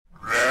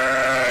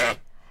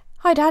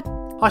Hi, Dad.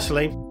 Hi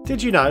Celine.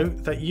 Did you know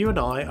that you and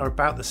I are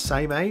about the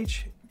same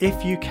age,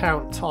 if you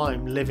count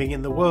time living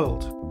in the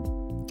world?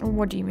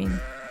 What do you mean?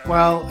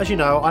 Well, as you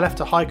know, I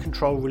left a high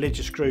control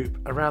religious group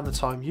around the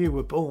time you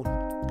were born.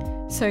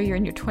 So you're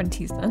in your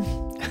 20s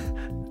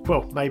then?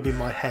 Well, maybe in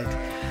my head.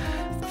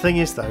 The thing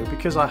is though,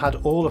 because I had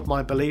all of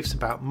my beliefs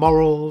about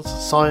morals,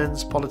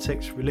 science,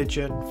 politics,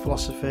 religion,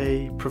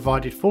 philosophy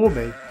provided for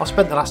me, I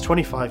spent the last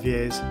 25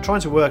 years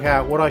trying to work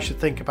out what I should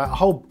think about a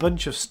whole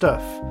bunch of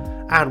stuff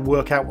and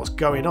work out what's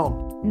going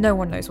on. No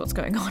one knows what's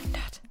going on,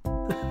 Dad.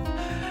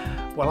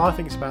 Well, I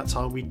think it's about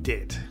time we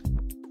did.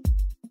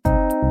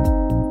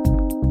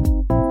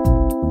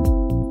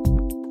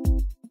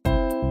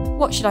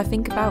 What Should I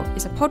Think About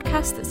is a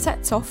podcast that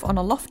sets off on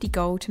a lofty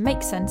goal to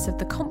make sense of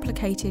the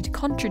complicated,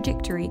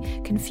 contradictory,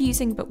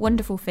 confusing but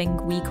wonderful thing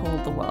we call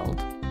the world.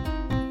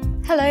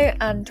 Hello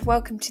and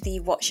welcome to the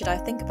What Should I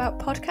Think About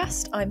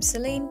podcast. I'm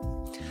Celine.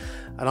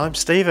 And I'm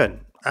Stephen.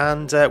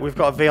 And we've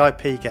got a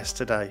VIP guest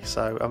today,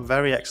 so I'm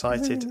very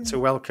excited to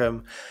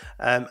welcome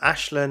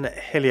Ashlyn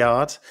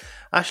Hilliard.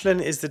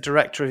 Ashlyn is the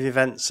Director of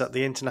Events at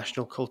the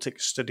International Cultic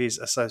Studies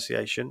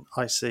Association,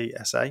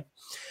 ICSA.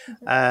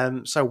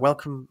 So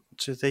welcome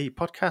to the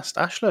podcast,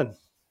 Ashlyn.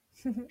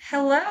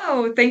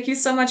 Hello. Thank you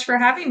so much for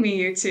having me,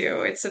 you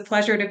two. It's a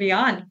pleasure to be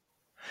on.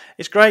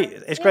 It's great.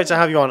 It's great to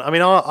have you on. I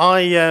mean,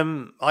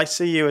 I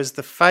see you as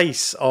the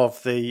face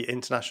of the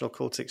International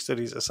Cultic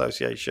Studies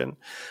Association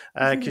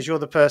because you're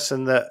the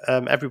person that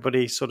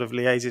everybody sort of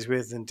liaises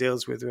with and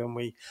deals with when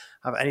we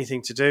have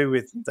anything to do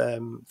with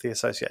the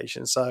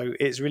association. So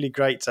it's really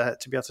great to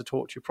be able to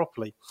talk to you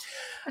properly.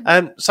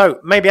 So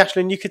maybe,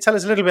 Ashlyn, you could tell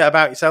us a little bit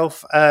about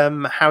yourself,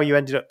 how you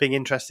ended up being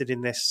interested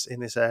in this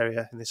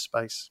area, in this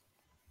space.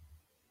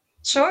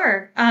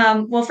 Sure.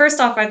 Well,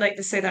 first off, I'd like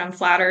to say that I'm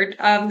flattered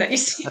that you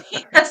see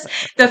me as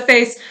the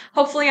face.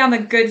 Hopefully, I'm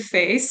a good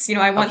face. You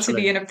know, I want to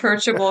be an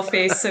approachable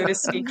face, so to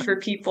speak, for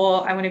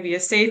people. I want to be a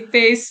safe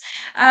face.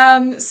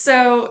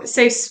 So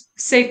safe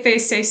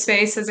face, safe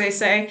space, as they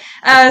say.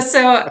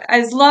 So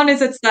as long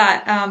as it's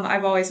that,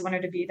 I've always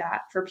wanted to be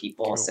that for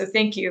people. Cool. So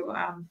thank you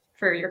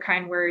for your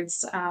kind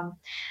words.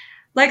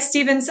 Like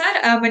Stephen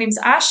said, my name is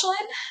Ashlyn.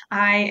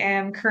 I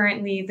am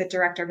currently the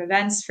Director of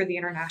Events for the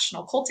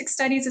International Cultic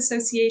Studies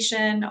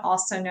Association,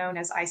 also known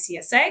as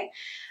ICSA.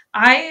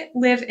 I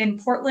live in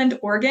Portland,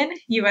 Oregon,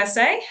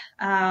 USA.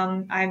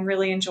 I'm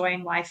really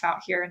enjoying life out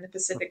here in the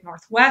Pacific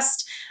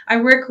Northwest. I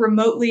work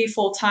remotely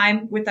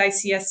full-time with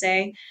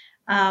ICSA.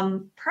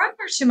 Prior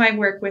to my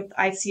work with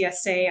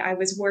ICSA, I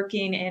was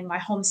working in my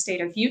home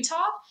state of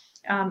Utah,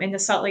 in the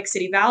Salt Lake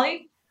City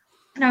Valley.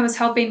 And I was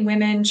helping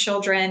women,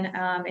 children,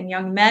 and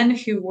young men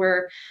who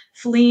were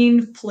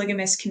fleeing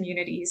polygamous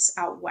communities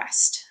out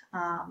west.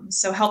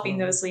 So helping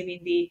those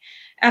leaving the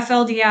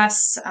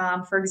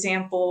FLDS, for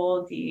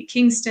example, the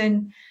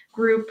Kingston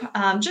group,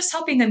 just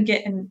helping them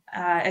get and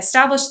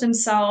establish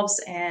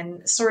themselves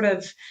and sort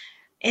of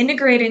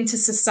integrate into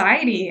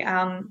society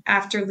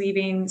after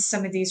leaving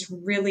some of these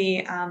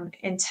really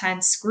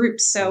intense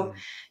groups. So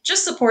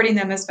just supporting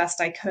them as best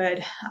I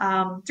could.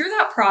 Through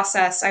that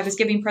process, I was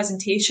giving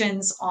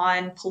presentations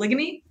on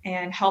polygamy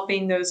and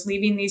helping those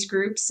leaving these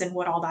groups and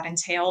what all that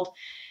entailed.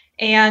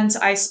 And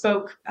I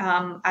spoke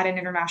at an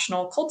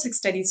International Cultic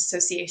Studies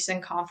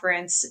Association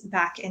conference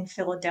back in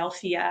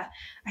Philadelphia.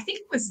 I think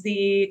it was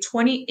the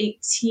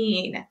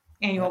 2018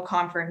 annual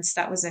conference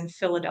that was in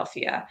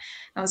Philadelphia.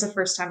 That was the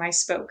first time I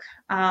spoke.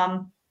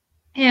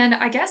 And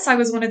I guess I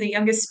was one of the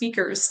youngest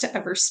speakers to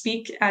ever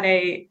speak at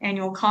a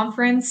annual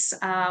conference.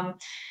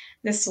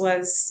 This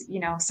was,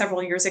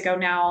 several years ago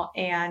now,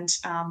 and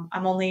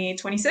I'm only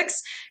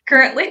 26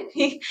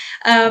 currently.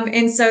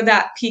 And so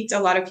that piqued a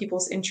lot of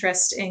people's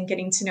interest in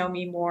getting to know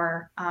me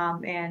more.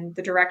 And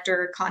the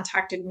director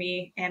contacted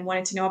me and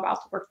wanted to know about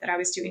the work that I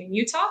was doing in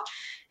Utah.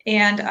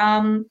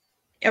 And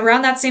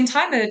around that same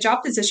time, a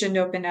job position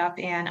opened up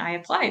and I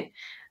applied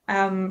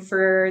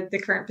for the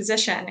current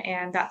position.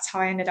 And that's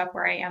how I ended up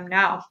where I am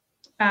now.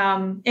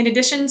 In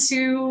addition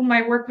to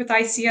my work with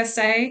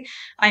ICSA,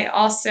 I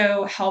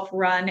also help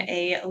run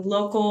a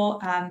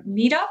local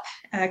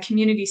meetup,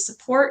 community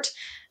support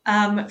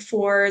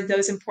for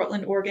those in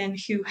Portland, Oregon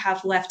who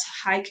have left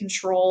high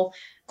control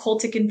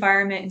cultic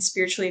environment and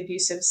spiritually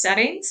abusive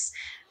settings.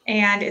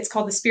 And it's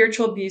called the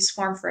Spiritual Abuse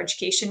Forum for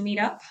Education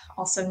Meetup,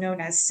 also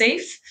known as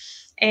SAFE.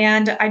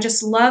 And I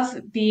just love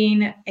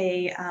being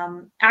a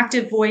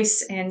active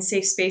voice and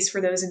safe space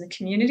for those in the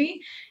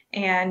community.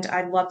 And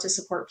I'd love to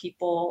support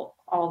people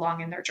all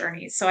along in their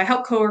journeys. So I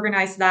help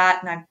co-organize that,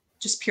 and I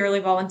just purely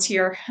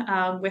volunteer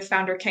with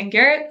founder Ken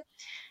Garrett.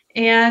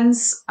 And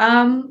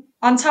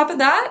on top of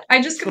that,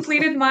 I just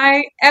completed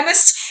my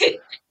MSc.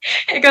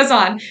 It goes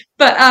on,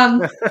 but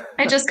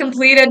I just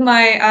completed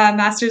my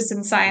Master's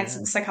in Science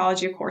and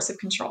Psychology of Coercive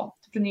Control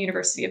from the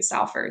University of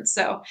Salford.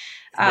 So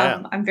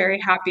I'm very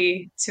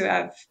happy to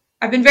have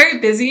I've been very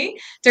busy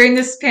during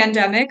this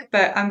pandemic,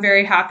 but I'm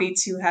very happy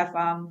to have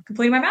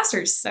completed my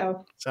master's.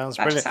 So sounds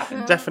that just brilliant.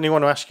 happened. Definitely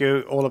want to ask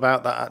you all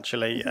about that.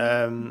 Actually,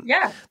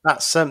 Yeah.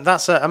 that's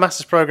a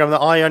master's program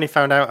that I only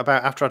found out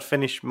about after I'd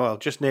finished, well,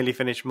 just nearly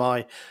finished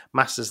my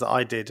master's that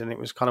I did, and it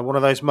was kind of one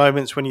of those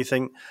moments when you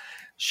think,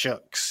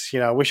 shucks,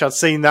 I wish I'd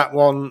seen that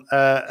one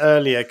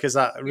earlier, because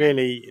that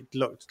really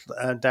looked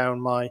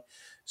down my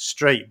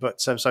street.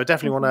 But so I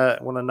definitely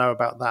want to know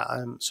about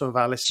that. Some of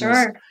our listeners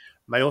Sure.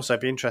 may also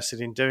be interested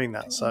in doing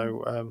that.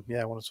 So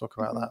I want to talk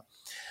about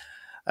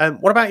that.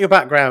 What about your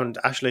background,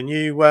 Aislinn?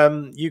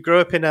 You grew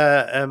up in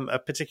a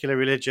particular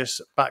religious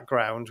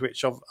background,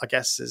 which I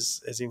guess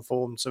has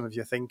informed some of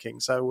your thinking.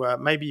 So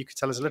maybe you could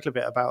tell us a little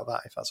bit about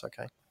that, if that's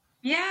okay.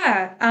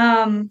 Yeah.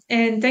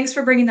 And thanks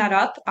for bringing that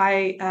up.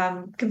 I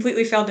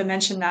completely failed to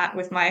mention that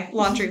with my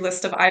laundry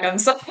list of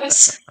items.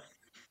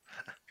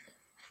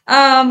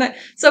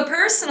 So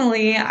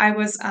personally, I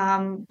was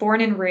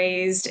born and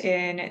raised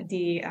in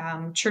the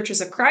Churches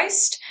of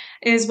Christ,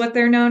 is what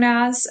they're known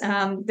as.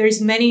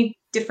 There's many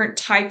different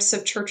types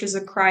of Churches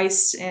of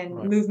Christ and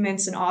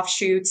movements and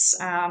offshoots.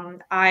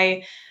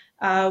 I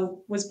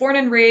was born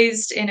and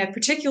raised in a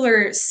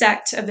particular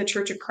sect of the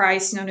Church of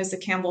Christ known as the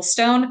Campbell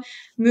Stone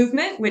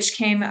movement, which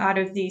came out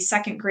of the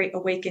Second Great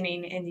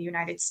Awakening in the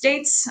United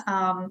States.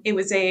 It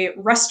was a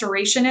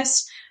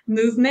restorationist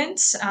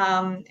movement.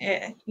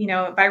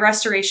 By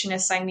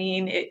restorationists, I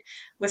mean it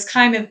was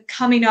kind of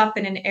coming up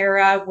in an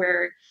era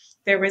where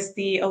there was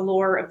the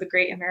allure of the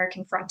great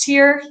American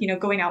frontier,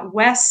 going out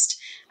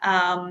west.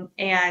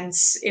 And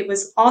it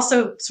was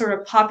also sort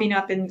of popping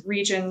up in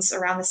regions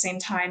around the same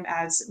time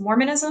as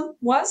Mormonism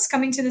was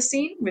coming to the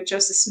scene with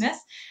Joseph Smith.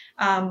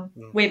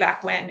 Way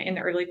back when in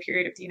the early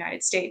period of the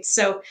United States.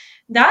 So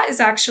that is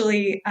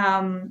actually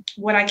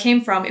what I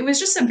came from. It was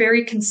just a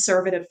very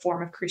conservative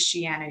form of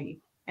Christianity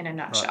in a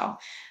nutshell.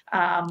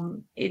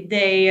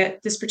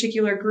 This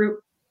particular group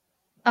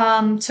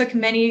took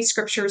many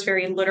scriptures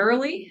very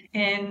literally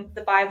in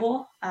the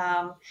Bible.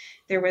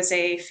 There was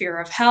a fear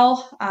of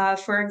hell,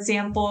 for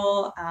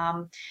example.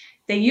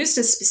 They used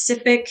a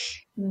specific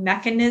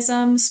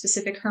mechanism,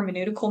 specific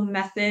hermeneutical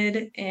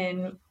method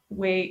in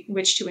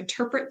which to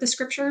interpret the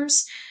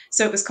scriptures.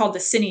 So it was called the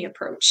Cine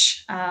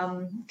approach,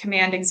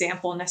 command,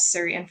 example,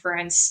 necessary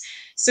inference.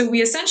 So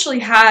we essentially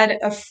had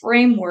a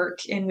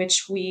framework in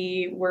which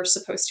we were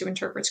supposed to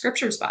interpret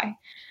scriptures by,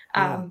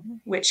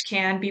 which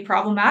can be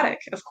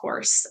problematic, of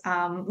course.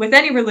 With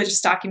any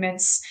religious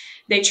documents,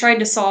 they tried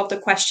to solve the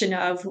question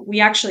of we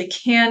actually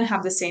can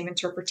have the same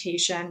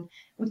interpretation.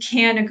 We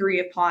can agree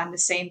upon the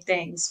same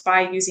things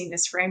by using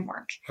this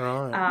framework.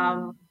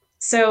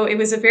 So it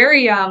was a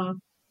very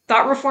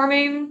thought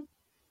reforming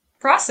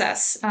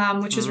process,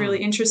 which is really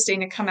interesting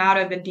to come out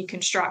of and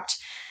deconstruct.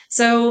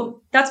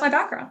 So that's my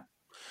background.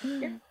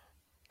 Yeah.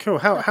 Cool.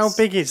 How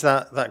big is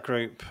that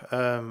group,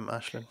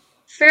 Aislinn?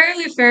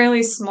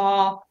 Fairly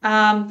small.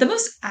 The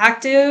most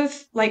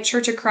active,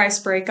 Church of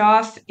Christ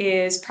breakoff,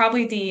 is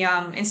probably the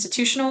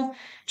institutional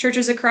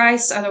Churches of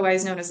Christ,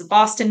 otherwise known as the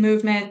Boston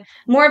movement.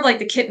 More of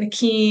the Kit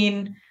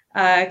McKean,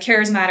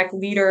 charismatic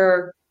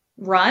leader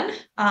run.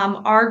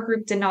 Our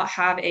group did not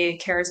have a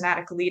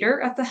charismatic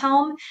leader at the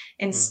helm.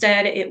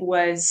 Instead, it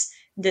was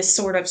this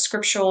sort of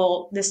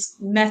this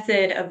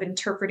method of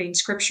interpreting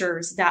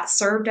scriptures that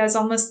served as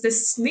almost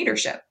this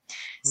leadership.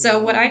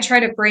 So what I try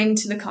to bring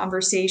to the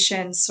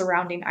conversation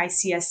surrounding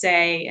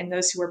ICSA and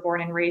those who were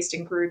born and raised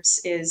in groups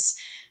is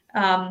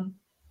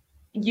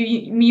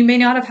you may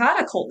not have had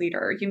a cult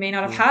leader. You may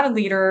not have had a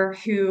leader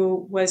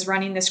who was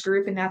running this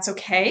group, and that's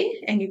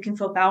okay. And you can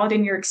feel valid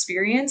in your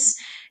experience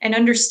and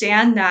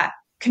understand that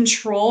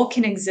control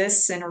can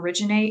exist and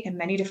originate in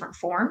many different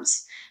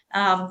forms.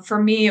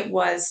 For me, it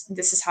was,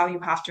 this is how you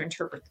have to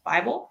interpret the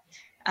Bible.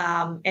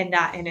 And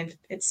that in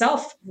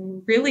itself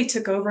really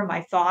took over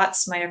my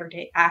thoughts, my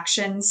everyday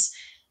actions.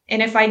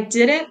 And if I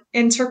didn't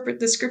interpret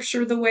the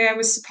scripture the way I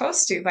was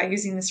supposed to by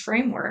using this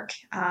framework,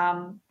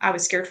 I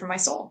was scared for my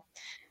soul.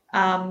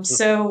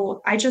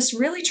 So I just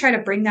really try to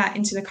bring that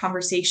into the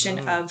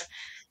conversation of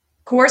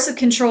coercive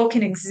control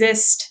can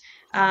exist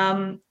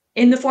in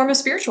the form of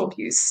spiritual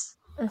abuse,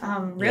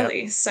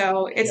 really.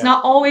 So it's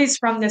not always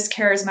from this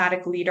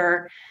charismatic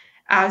leader,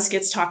 as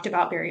gets talked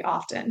about very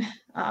often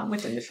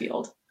within the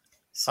field.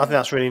 I think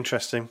that's really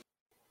interesting.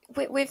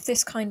 With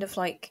this kind of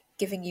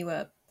giving you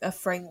a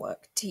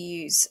framework to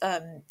use,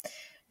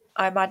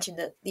 I imagine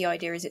that the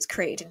idea is it's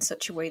created in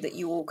such a way that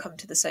you all come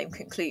to the same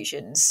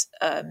conclusions.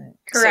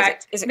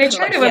 Correct. So they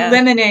try to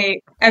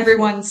eliminate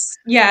everyone's.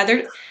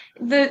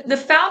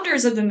 The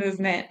founders of the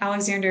movement,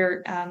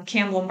 Alexander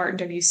Campbell and Martin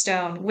W.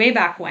 Stone, way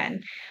back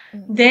when,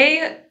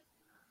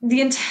 the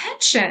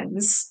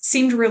intentions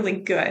seemed really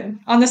good.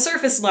 On the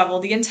surface level,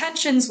 the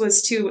intentions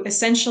was to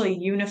essentially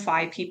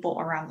unify people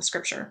around the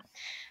scripture.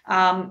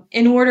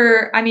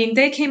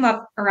 They came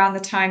up around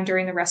the time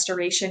during the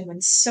Restoration when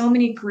so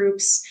many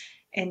groups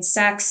and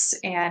sects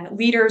and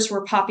leaders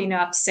were popping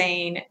up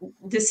saying,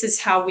 this is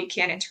how we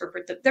can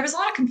interpret there was a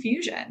lot of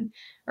confusion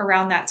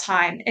around that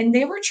time. And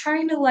they were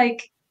trying to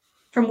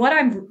from what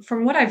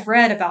I've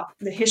read about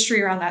the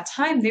history around that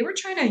time, they were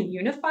trying to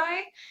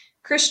unify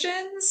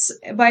Christians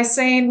by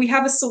saying we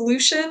have a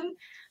solution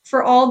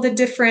for all the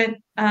different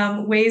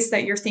ways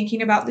that you're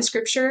thinking about the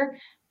scripture.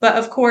 But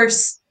of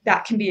course,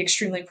 that can be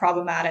extremely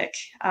problematic.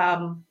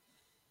 It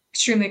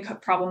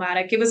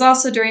was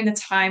also during the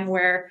time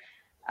where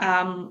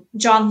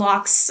John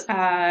Locke's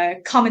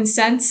common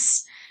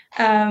sense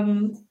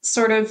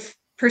sort of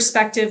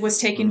perspective was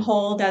taking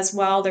hold as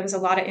well. There was a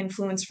lot of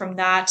influence from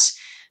that.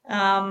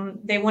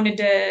 They wanted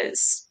to,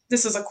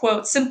 this is a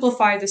quote,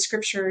 simplify the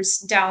scriptures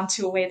down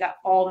to a way that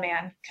all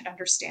man could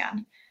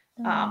understand,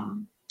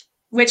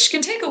 which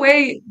can take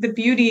away the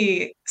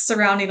beauty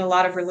surrounding a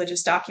lot of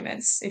religious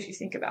documents, if you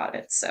think about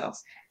it. So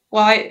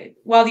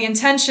while the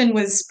intention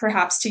was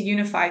perhaps to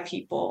unify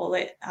people,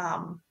 it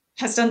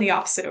has done the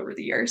opposite over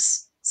the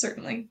years,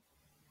 certainly.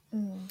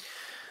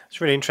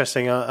 It's really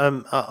interesting.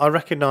 I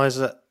recognise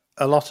that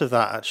a lot of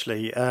that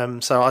actually.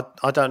 So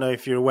I don't know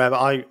if you're aware,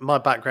 but my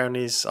background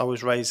is I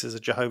was raised as a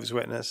Jehovah's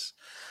Witness.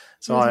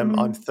 So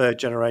I'm third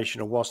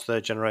generation, or was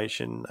third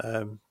generation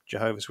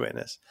Jehovah's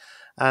Witness.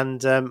 And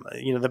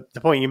the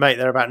point you make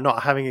there about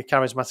not having a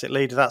charismatic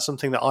leader, that's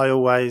something that I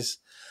always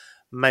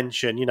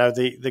mention.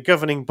 The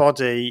governing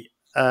body.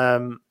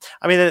 The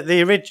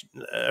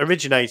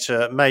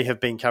originator may have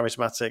been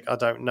charismatic. I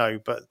don't know,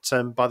 but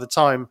by the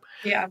time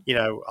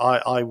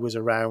I was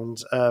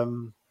around,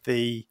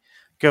 the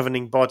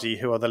governing body,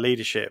 who are the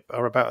leadership,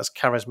 are about as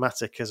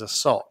charismatic as a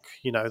sock.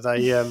 They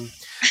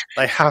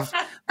have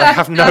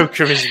no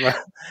charisma.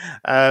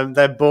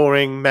 They're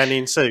boring men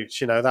in suits.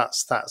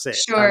 That's it.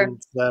 Sure.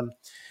 And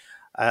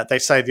they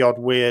say the odd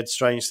weird,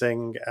 strange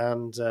thing,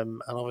 and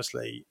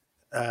obviously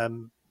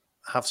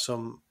have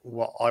some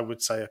what I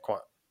would say are quite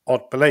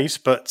odd beliefs,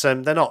 but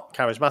they're not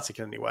charismatic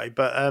in any way.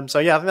 But I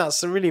think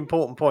that's a really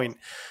important point.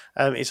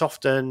 It's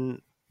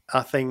often,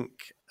 I think,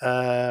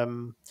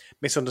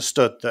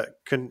 misunderstood that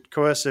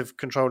coercive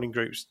controlling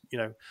groups,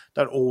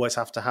 don't always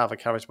have to have a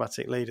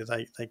charismatic leader.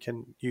 They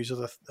can use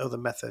other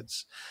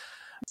methods.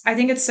 I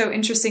think it's so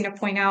interesting to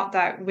point out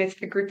that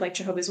with a group like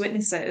Jehovah's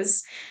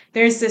Witnesses,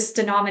 there's this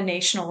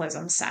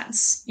denominationalism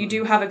sense. You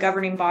do have a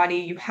governing body,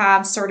 you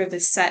have sort of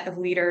this set of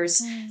leaders,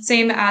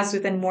 same as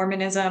within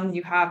Mormonism,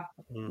 you have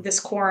this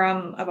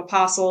quorum of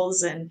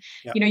apostles, and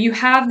you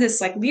have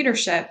this like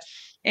leadership.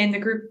 In the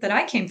group that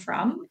I came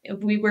from,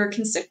 we were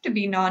considered to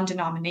be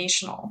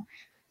non-denominational.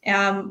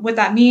 What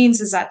that means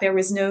is that there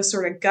was no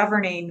sort of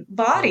governing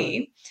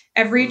body.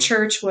 Every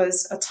church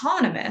was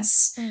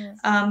autonomous.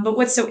 But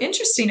what's so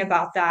interesting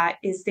about that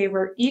is they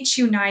were each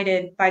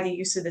united by the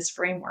use of this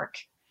framework.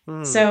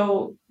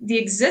 So the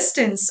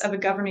existence of a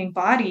governing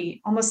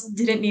body almost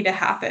didn't need to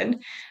happen.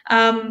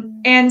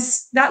 And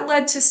that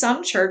led to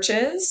some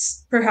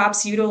churches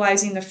perhaps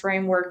utilizing the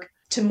framework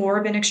to more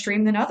of an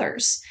extreme than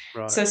others.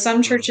 Right. So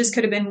some churches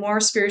could have been more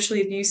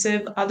spiritually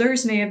abusive.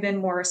 Others may have been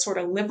more sort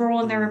of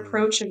liberal in their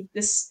approach of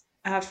this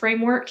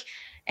framework.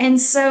 And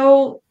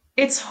so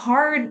it's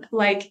hard,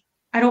 I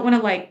don't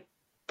want to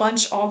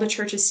bunch all the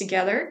churches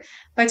together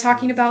by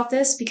talking about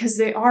this, because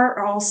they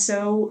are all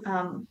so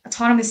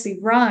autonomously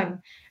run.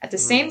 At the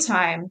same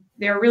time,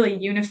 they're really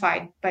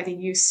unified by the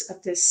use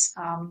of this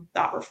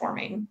thought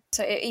reforming.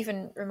 So it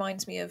even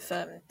reminds me of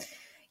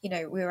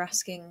we were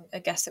asking a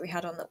guest that we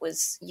had on that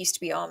used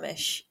to be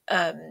Amish.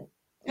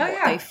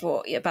 They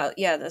thought about,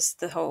 there's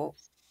the whole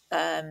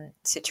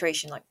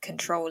situation like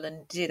control,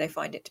 and do they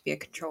find it to be a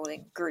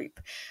controlling group?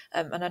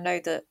 And I know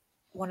that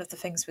one of the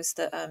things was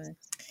that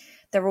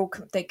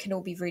they can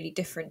all be really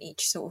different,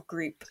 each sort of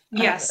group of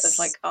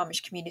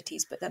Amish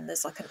communities, but then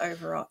there's like an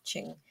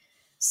overarching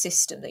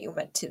system that you're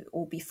meant to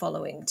all be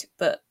following,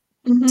 but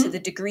to the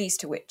degrees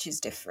to which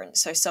is different.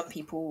 So some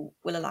people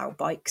will allow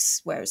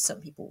bikes, whereas some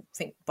people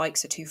think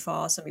bikes are too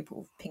far. Some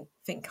people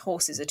think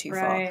horses are too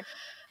far.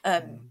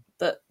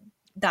 But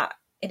that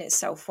in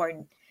itself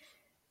won't,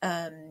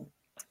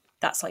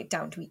 that's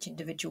down to each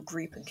individual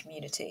group and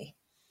community.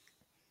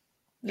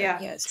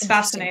 It's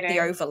fascinating. The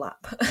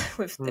overlap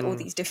with all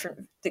these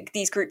different,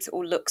 these groups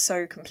all look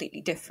so completely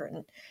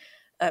different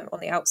on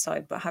the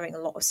outside, but having a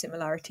lot of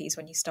similarities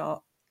when you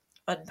start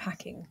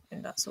unpacking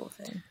and that sort of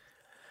thing.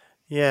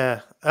 Yeah,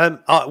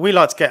 we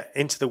like to get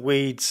into the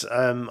weeds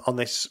on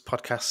this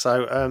podcast,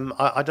 so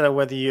I don't know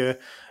whether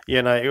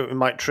it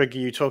might trigger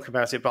you talk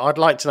about it, but I'd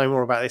like to know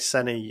more about this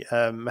SENI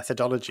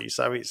methodology.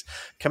 So it's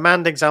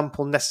command,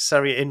 example,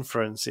 necessary,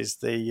 inference is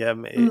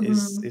the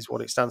is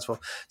what it stands for.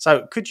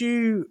 So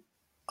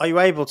are you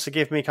able to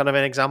give me kind of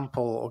an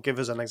example, or give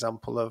us an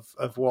example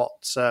of what?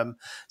 So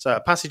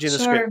a passage in the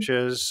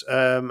scriptures.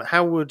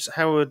 How would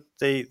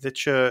the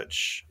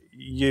church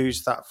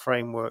use that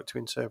framework to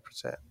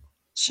interpret it?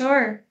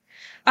 Sure.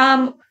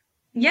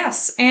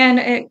 Yes. And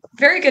a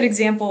very good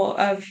example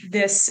of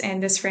this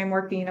and this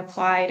framework being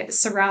applied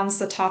surrounds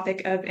the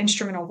topic of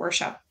instrumental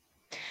worship.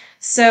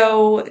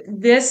 So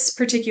this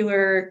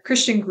particular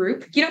Christian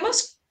group,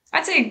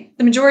 I'd say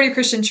the majority of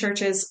Christian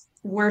churches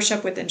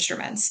worship with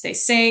instruments. They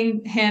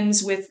sing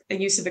hymns with the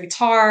use of a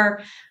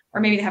guitar,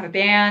 or maybe they have a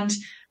band.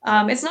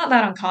 It's not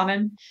that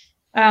uncommon.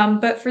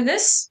 But for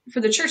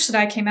the church that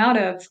I came out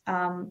of,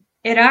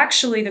 it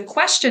actually, the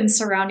question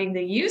surrounding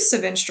the use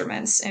of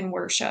instruments in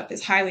worship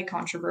is highly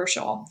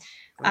controversial,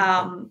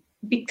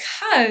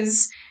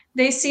 because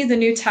they see the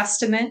New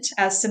Testament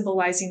as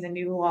symbolizing the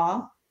new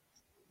law.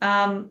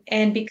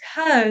 And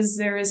because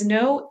there is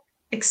no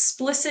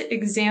explicit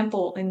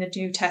example in the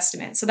New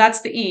Testament. So that's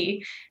the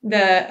E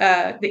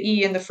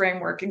in the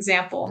framework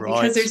example,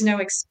 because there's no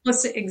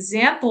explicit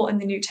example in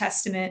the New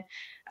Testament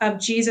of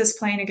Jesus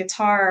playing a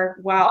guitar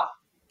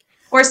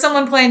or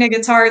someone playing a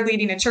guitar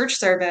leading a church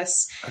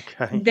service.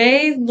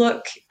 They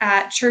look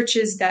at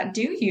churches that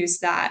do use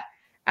that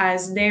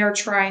as they are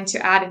trying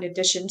to add an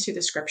addition to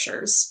the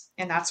scriptures,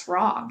 and that's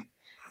wrong.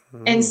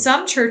 And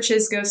some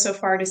churches go so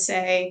far to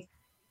say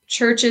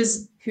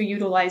churches who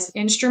utilize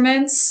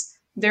instruments,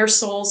 their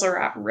souls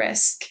are at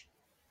risk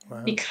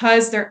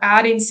because they're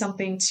adding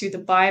something to the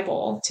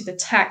Bible, to the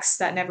text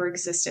that never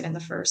existed in the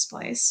first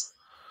place.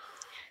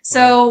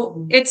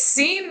 So it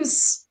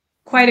seems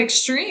quite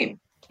extreme,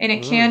 and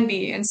it can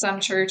be in some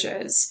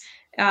churches,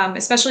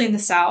 especially in the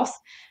South,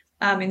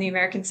 in the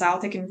American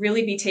South. It can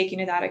really be taken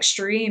to that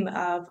extreme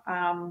of,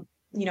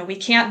 we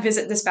can't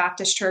visit this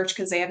Baptist church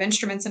because they have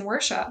instruments in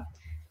worship.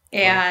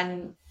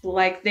 And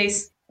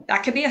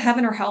that could be a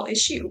heaven or hell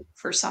issue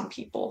for some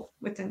people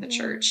within the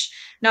church.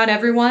 Not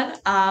everyone,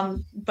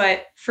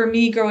 but for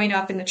me, growing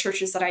up in the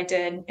churches that I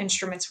did,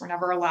 instruments were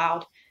never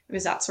allowed. It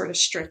was that sort of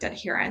strict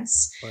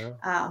adherence.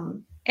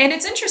 And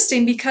it's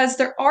interesting because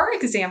there are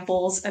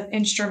examples of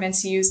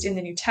instruments used in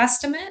the New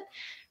Testament,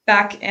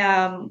 back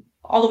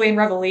all the way in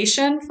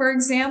Revelation, for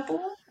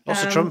example.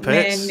 Lots of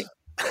trumpets.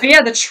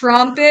 The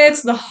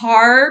trumpets, the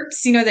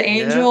harps, the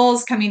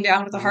angels coming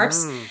down with the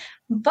harps.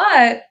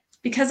 But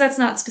because that's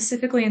not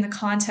specifically in the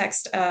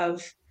context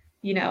of,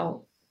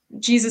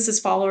 Jesus's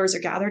followers are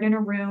gathered in a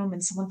room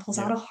and someone pulls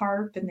out a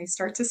harp and they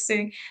start to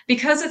sing,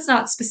 because it's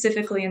not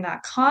specifically in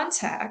that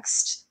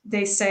context,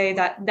 they say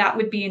that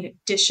would be an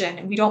addition,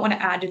 and we don't want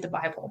to add to the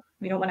Bible.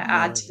 We don't want to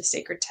add to the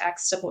sacred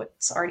text of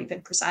what's already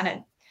been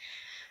presented.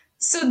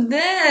 So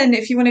then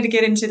if you wanted to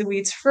get into the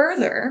weeds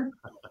further,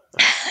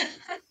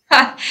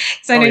 because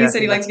I know you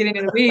said you like to get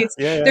into the weeds,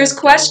 there's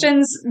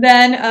questions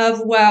then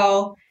of,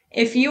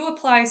 if you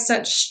apply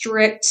such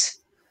strict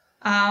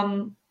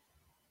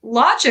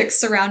logic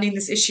surrounding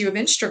this issue of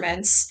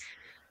instruments,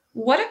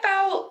 what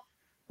about,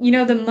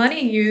 the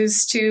money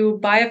used to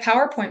buy a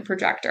PowerPoint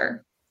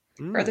projector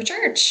for the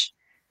church?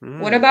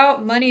 What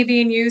about money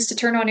being used to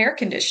turn on air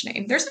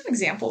conditioning? There's some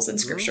examples in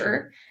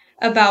scripture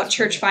about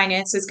church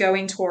finances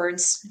going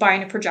towards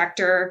buying a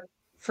projector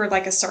for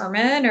like a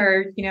sermon,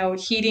 or,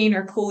 heating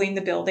or cooling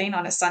the building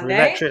on a Sunday.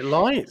 Or electric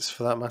lights,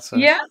 for that matter.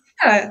 Yeah.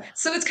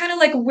 So it's kind of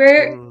like,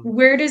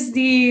 where does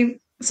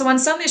so on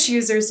some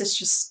issues, there's this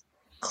just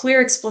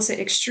clear, explicit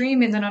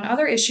extreme. And then on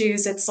other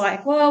issues, it's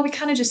like, we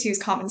kind of just use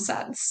common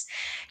sense,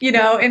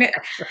 and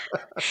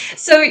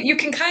so you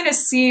can kind of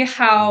see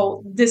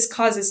how this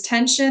causes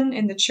tension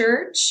in the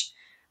church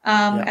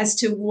as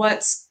to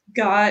what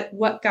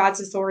God's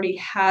authority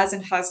has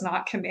and has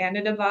not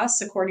commanded of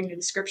us according to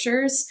the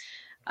scriptures.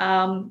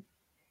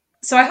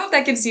 So I hope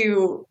that gives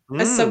you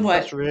a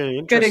somewhat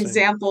good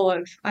example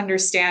of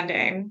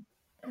understanding.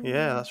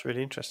 Yeah, that's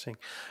really interesting.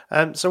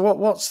 So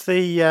what's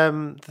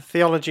the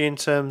theology in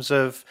terms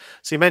of?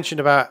 So you mentioned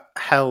about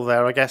hell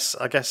there. I guess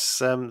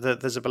that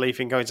there's a belief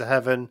in going to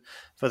heaven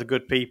for the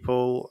good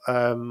people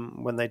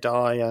when they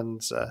die,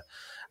 and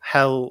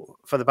hell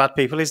for the bad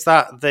people. Is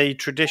that the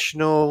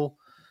traditional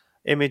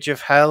image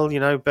of hell?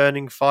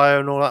 Burning fire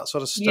and all that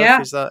sort of stuff.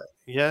 Yeah. Is that?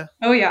 Yeah.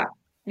 Oh yeah.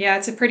 Yeah,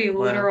 it's a pretty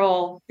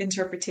literal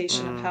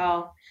interpretation of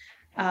hell.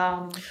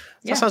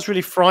 That sounds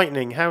really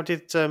frightening. How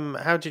did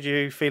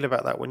you feel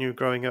about that when you were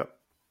growing up?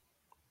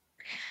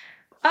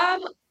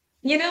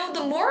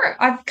 The more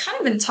I've kind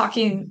of been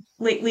talking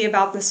lately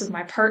about this with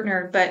my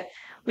partner, but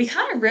we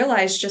kind of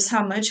realized just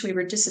how much we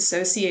were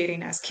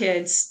disassociating as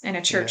kids in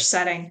a church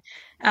setting.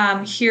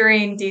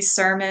 Hearing these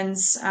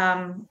sermons,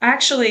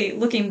 actually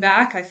looking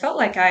back, I felt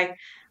like I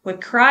would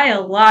cry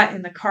a lot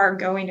in the car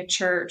going to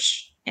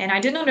church. And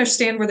I didn't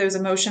understand where those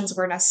emotions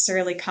were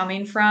necessarily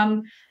coming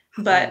from,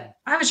 but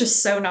I was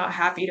just so not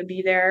happy to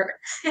be there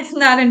in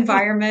that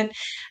environment.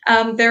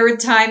 There were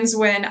times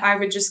when I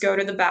would just go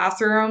to the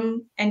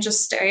bathroom and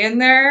just stay in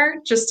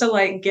there just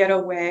to get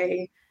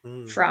away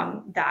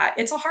from that.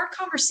 It's a hard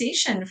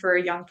conversation for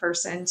a young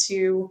person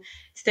to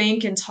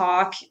think and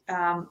talk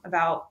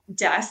about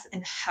death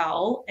and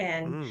hell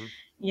and,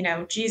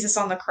 Jesus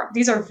on the cross.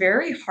 These are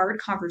very hard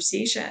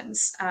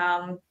conversations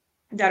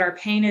that are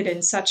painted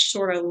in such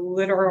sort of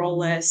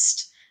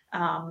literalist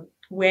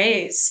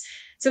ways.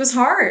 So it was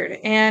hard.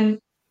 And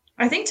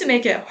I think to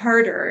make it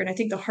harder, and I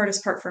think the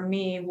hardest part for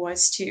me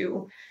was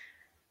to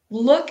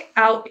look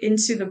out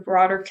into the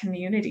broader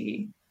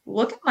community,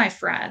 look at my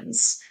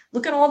friends,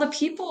 look at all the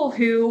people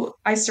who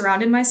I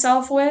surrounded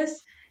myself with,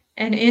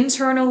 and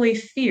internally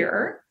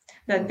fear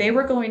that they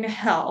were going to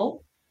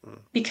hell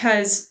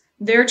because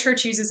their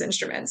church uses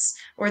instruments,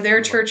 or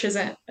their church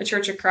isn't a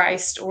Church of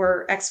Christ,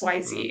 or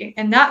XYZ.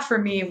 And that for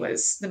me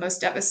was the most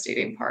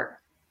devastating part.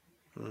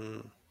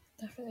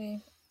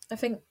 Definitely. I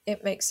think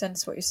it makes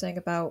sense what you're saying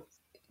about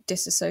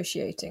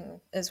disassociating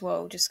as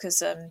well, just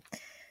because, I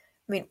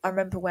mean, I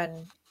remember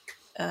when,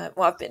 I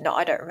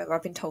don't remember,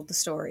 I've been told the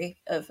story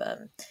of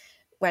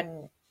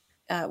when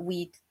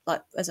we,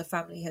 like, as a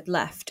family had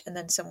left, and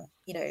then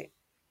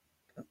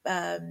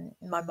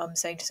my mum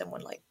saying to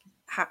someone, like,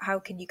 how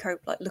can you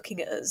cope, like,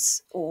 looking at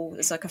us all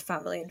as like a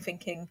family and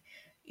thinking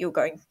you're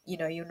going,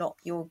 you're not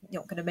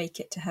going to make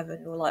it to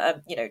heaven, or like,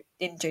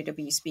 in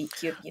JW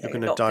speak, you're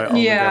going to not die at gonna,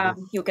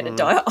 Armageddon. you're going to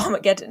die at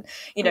Armageddon,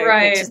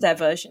 Right. which is their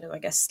version of, I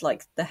guess,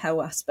 like the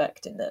hell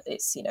aspect, in that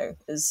it's,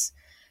 as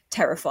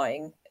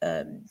terrifying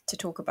to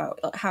talk about,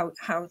 like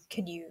how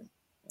can you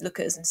look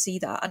at us and see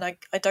that. And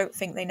I don't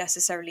think they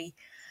necessarily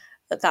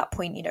at that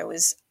point,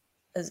 as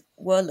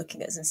were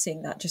looking at us and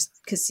seeing that, just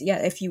because,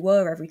 if you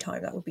were every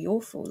time, that would be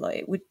awful. Like,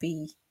 it would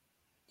be,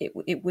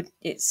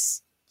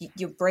 it's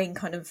your brain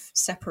kind of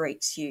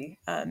separates you.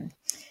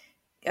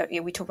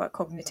 We talk about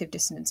cognitive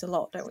dissonance a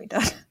lot, don't we,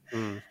 Dad?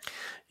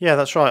 Yeah,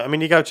 that's right. I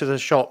mean, you go to the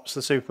shops,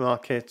 the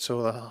supermarket,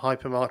 or the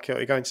hypermarket, or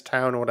you go into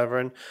town or whatever,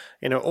 and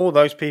all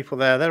those people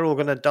there, they're all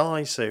going to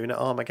die soon at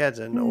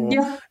Armageddon, or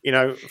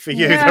for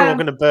you, they're all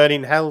going to burn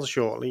in hell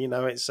shortly.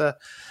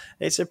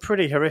 It's a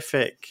pretty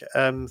horrific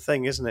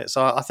thing, isn't it?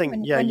 So I think,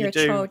 when you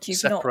do child,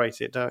 separate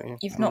it, don't you?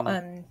 You've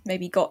not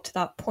maybe got to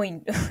that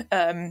point.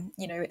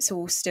 It's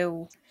all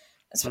still,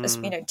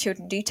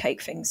 children do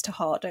take things to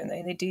heart, don't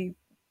they? They do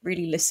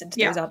really listen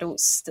to those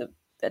adults that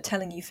are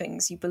telling you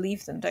things. You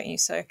believe them, don't you?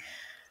 So,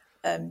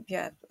 I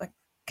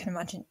can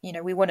imagine.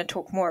 We want to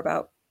talk more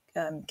about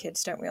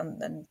kids, don't we,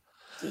 and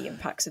the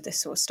impacts of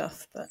this sort of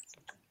stuff. But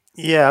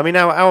yeah, I mean,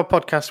 our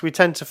podcast, we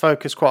tend to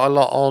focus quite a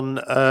lot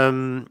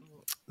on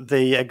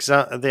the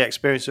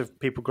experience of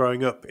people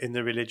growing up in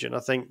the religion, I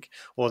think,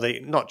 or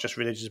not just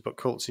religions but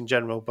cults in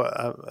general, but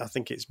I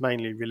think it's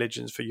mainly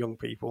religions for young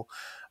people,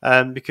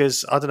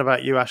 because I don't know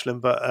about you, Ashlyn,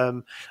 but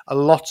a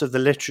lot of the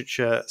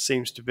literature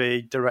seems to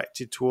be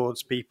directed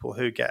towards people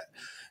who get,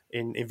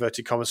 in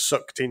inverted commas,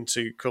 sucked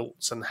into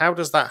cults, and how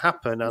does that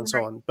happen, and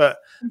so on. But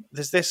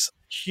there's this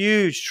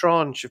huge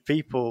tranche of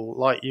people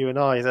like you and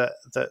I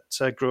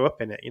that grew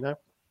up in it,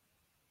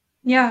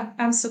 Yeah,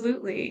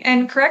 absolutely.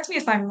 And correct me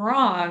if I'm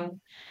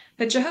wrong,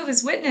 but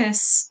Jehovah's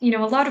Witness, a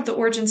lot of the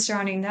origins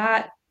surrounding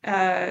that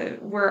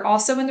were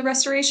also in the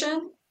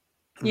Restoration.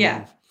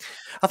 Yeah.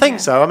 I think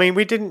so. I mean,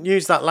 we didn't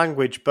use that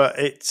language, but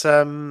it's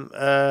Charles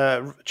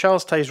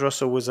Taze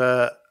Russell was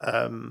a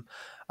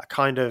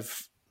kind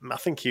of, I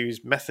think he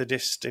was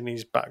Methodist in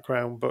his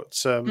background, but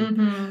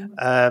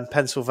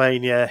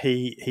Pennsylvania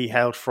he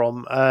hailed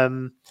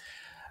from.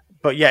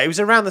 But yeah, it was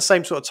around the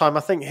same sort of time.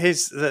 I think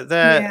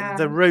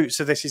the roots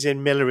of this is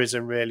in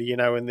Millerism, really,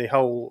 and the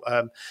whole.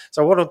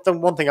 So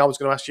one thing I was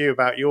going to ask you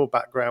about your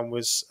background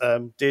was,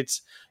 did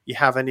you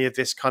have any of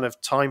this kind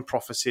of time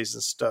prophecies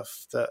and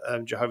stuff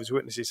that Jehovah's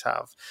Witnesses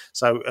have?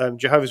 So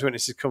Jehovah's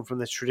Witnesses come from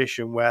this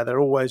tradition where they're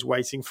always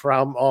waiting for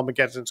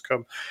Armageddon to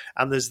come,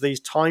 and there's these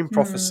time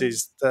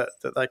prophecies that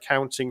they're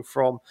counting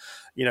from,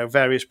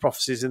 various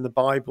prophecies in the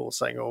Bible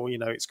saying,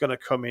 it's going to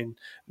come in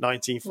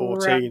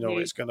 1914 or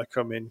it's going to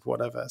come in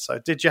whatever. So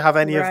did you have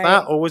any of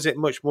that, or was it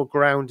much more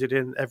grounded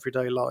in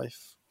everyday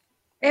life?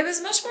 It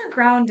was much more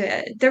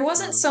grounded. There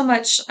wasn't so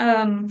much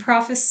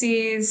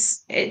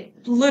prophecies,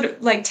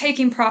 like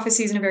taking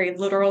prophecies in a very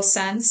literal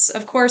sense.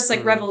 Of course,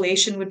 like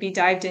Revelation would be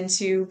dived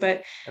into,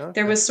 but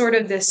there was sort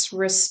of this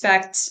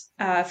respect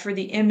for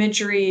the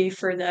imagery,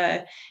 for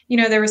the,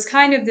 there was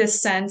kind of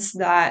this sense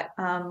that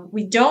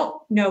we don't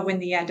know when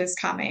the end is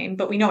coming,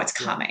 but we know it's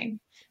coming.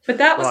 But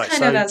that was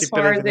kind of as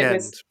far as it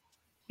was.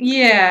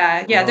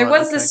 Yeah. There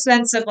was this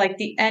sense of like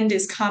the end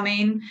is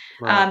coming.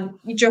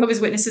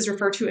 Jehovah's Witnesses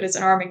refer to it as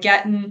an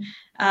Armageddon.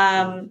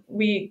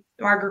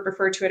 Our group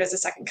referred to it as a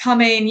second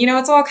coming.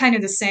 It's all kind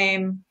of the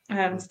same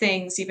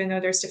things, even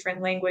though there's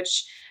different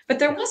language. But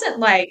there wasn't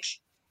like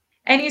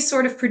any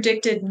sort of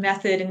predicted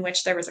method in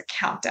which there was a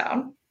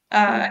countdown.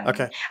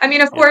 I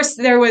mean, of course,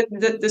 there was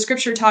the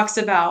scripture talks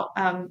about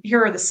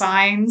here are the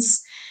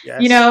signs,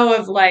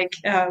 of like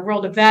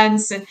world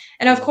events,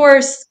 and of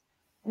course.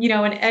 In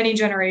any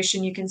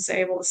generation, you can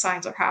say, well, the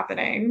signs are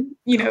happening,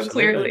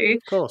 clearly.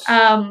 Of course.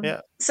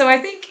 So I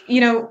think,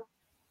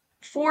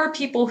 for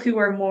people who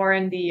are more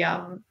in the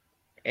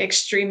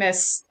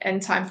extremist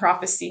end time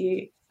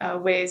prophecy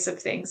ways of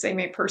things, they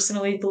may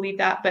personally believe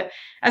that. But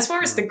as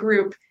far as the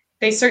group,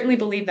 they certainly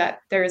believe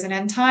that there is an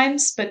end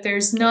times, but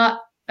there's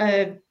not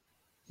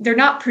they're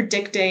not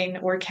predicting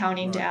or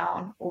counting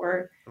down,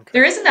 or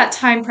there isn't that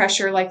time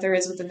pressure like there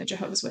is within the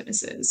Jehovah's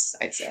Witnesses,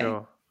 I'd say.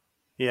 Sure.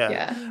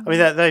 Yeah. I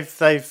mean,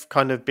 they've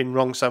kind of been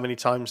wrong so many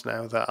times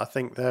now that I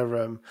think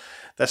they're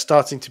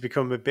starting to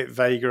become a bit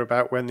vaguer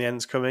about when the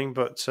end's coming,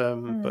 but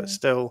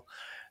still,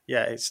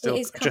 it's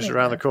still just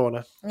around the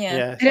corner.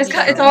 Yeah.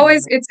 It's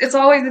always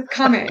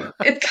coming.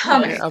 It's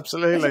coming. Yeah,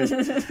 absolutely.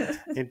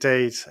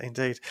 Indeed.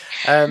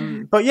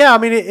 But yeah, I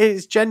mean,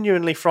 it's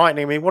genuinely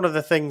frightening. I mean, one of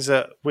the things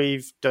that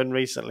we've done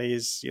recently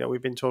is,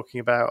 we've been talking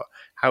about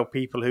how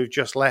people who've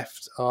just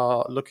left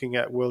are looking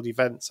at world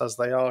events as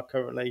they are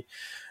currently.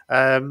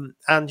 And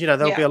there'll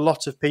be Yeah. a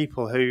lot of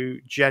people who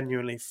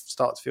genuinely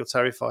start to feel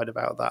terrified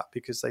about that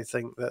because they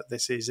think that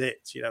this is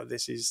it.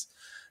 This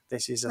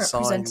is a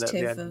sign that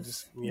the Representative end of,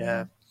 is.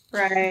 Yeah.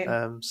 Right.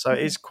 So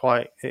it is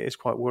quite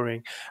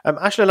worrying.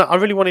 Actually, look, I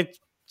really wanted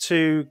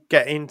to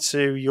get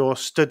into your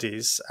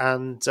studies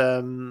and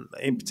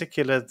in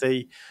particular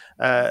the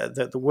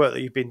work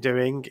that you've been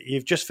doing.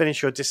 You've just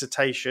finished your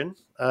dissertation,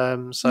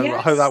 so I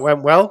hope that Yes.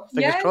 went well.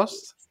 Fingers Yes.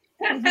 crossed.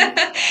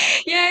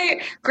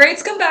 Yay.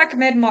 Grades come back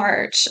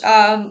mid-March.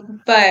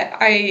 But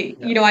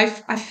Yeah.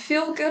 I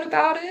feel good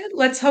about it.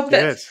 Let's hope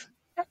that. Good.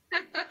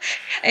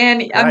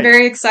 And I'm Great.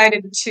 very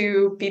excited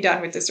to be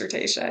done with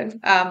dissertation.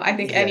 I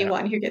think Yeah.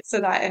 anyone who gets to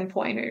that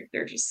endpoint,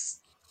 they're just,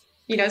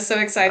 so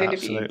excited to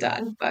be Absolutely.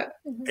 done. But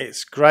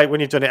It's great when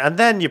you've done it, and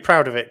then you're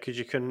proud of it because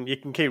you can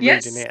keep reading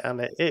yes, it,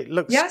 and it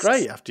looks yes.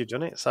 great after you've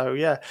done it. So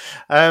yeah.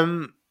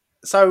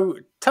 So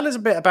tell us a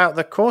bit about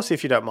the course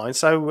if you don't mind.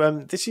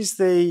 So this is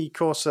the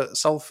course at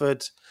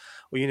Salford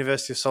or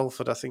University of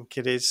Salford, I think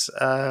it is,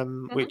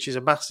 which is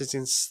a master's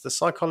in the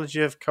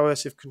psychology of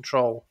coercive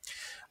control.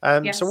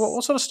 So Yes.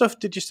 what sort of stuff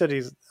did you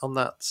study on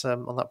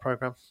that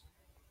program?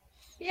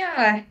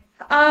 Yeah.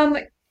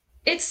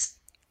 It's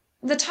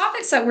the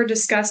topics that were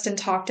discussed and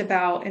talked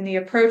about in the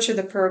approach of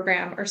the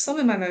program are some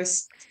of my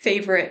most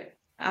favorite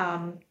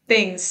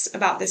things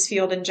about this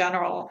field in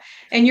general.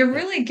 And you're Yeah.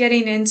 really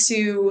getting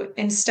into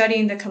and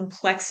studying the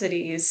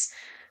complexities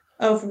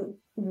of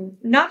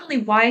not only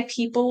why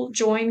people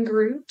join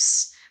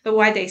groups, but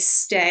why they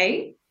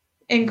stay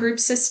in group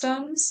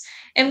systems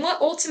and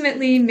what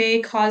ultimately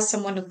may cause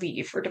someone to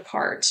leave or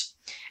depart.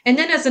 And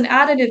then, as an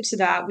additive to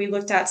that, we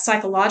looked at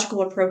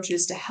psychological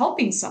approaches to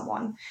helping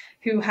someone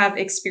who have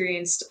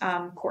experienced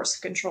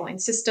coercive controlling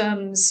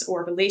systems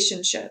or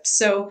relationships.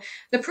 So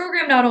the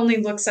program not only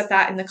looks at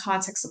that in the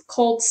context of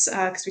cults,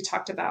 because we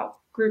talked about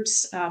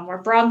groups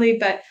more broadly,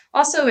 but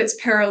also its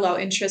parallel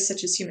interests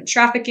such as human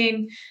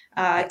trafficking,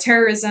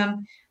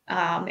 terrorism,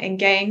 and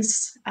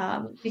gangs,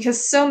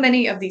 because so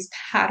many of these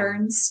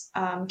patterns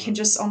can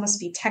just almost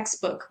be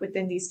textbook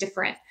within these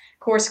different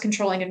coercive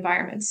controlling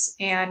environments.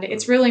 And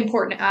it's really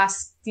important to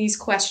ask these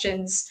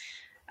questions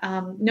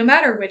no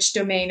matter which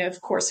domain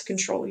of coercive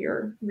control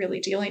you're really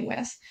dealing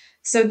with.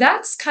 So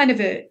that's kind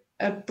of a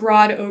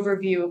broad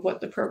overview of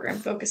what the program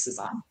focuses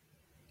on.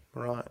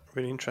 Right,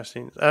 really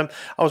interesting. I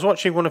was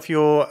watching one of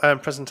your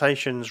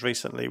presentations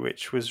recently,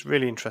 which was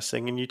really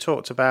interesting, and you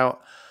talked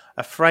about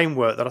a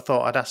framework that I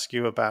thought I'd ask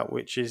you about,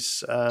 which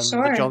is the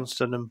Sure.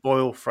 Johnston and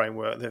Boyle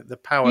framework, the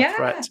power Yeah.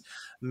 threat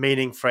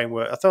meaning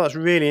framework. I thought that's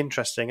really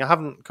interesting. I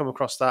haven't come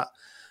across that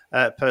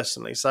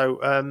personally, so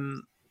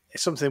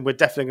it's something we're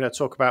definitely going to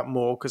talk about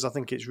more because I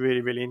think it's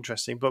really, really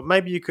interesting. But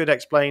maybe you could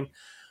explain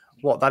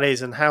what that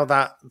is and how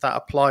that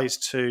applies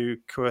to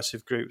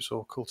coercive groups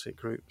or cultic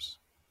groups.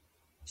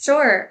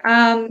 Sure.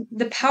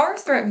 The power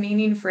threat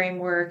meaning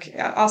framework,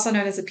 also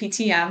known as a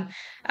PTM.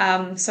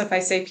 So if I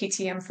say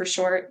PTM for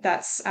short,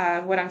 that's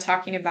what I'm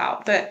talking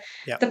about. But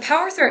the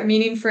power threat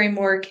meaning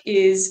framework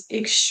is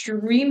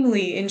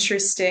extremely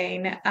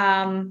interesting.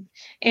 And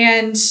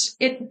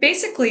it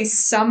basically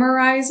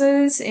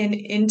summarizes and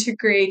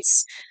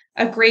integrates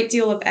a great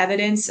deal of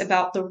evidence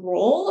about the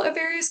role of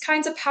various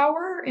kinds of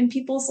power in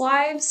people's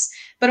lives,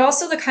 but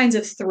also the kinds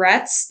of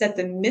threats that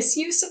the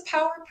misuse of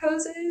power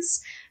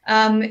poses.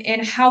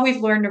 And how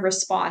we've learned to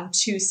respond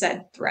to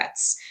said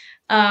threats.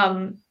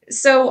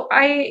 So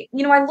I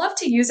love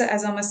to use it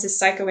as almost a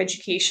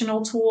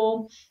psychoeducational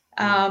tool.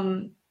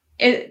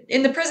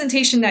 In the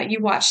presentation that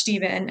you watched,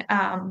 Stephen,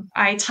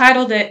 I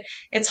titled it,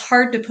 "It's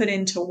Hard to Put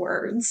into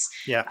Words,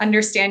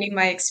 Understanding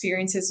My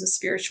Experiences with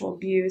Spiritual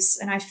Abuse."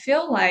 And I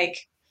feel like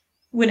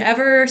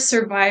whenever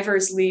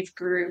survivors leave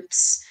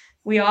groups,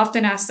 we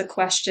often ask the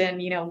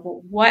question,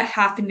 what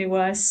happened to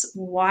us?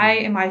 Why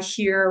am I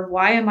here?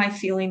 Why am I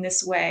feeling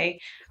this way?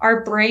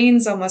 Our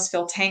brains almost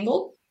feel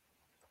tangled.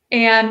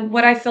 And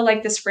what I feel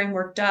like this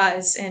framework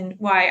does, and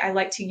why I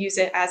like to use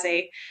it as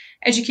a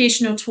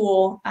educational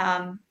tool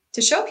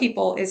to show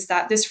people, is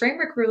that this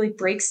framework really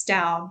breaks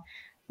down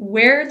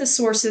where the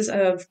sources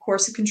of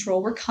coercive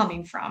control were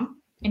coming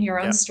from in your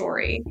own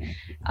story,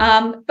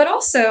 but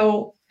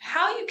also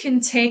how you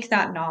can take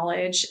that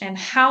knowledge and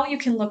how you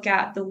can look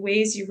at the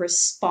ways you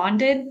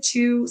responded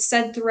to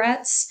said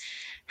threats,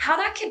 how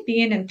that could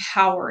be an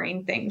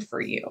empowering thing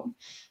for you.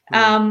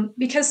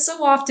 Because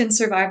so often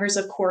survivors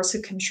of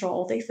coercive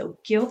control, they feel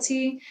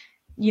guilty.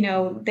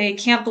 They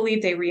can't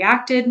believe they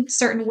reacted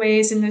certain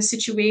ways in those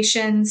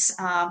situations.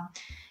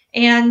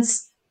 And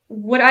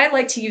what I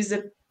like to use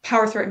the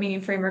power threat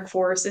meaning framework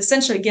for is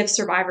essentially give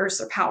survivors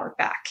their power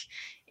back.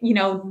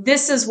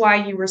 This is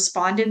why you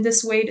responded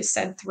this way to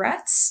said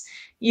threats.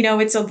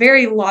 It's a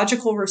very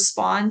logical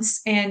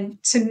response.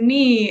 And to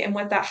me, and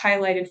what that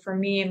highlighted for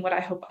me and what I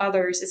hope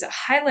others, is it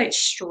highlights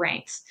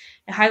strength.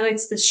 It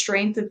highlights the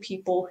strength of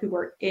people who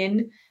are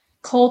in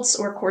cults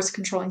or coercive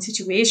controlling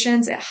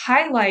situations. It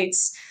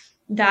highlights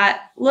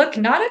that, look,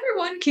 not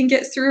everyone can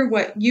get through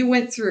what you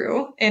went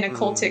through in a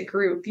cultic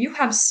group. You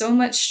have so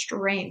much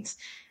strength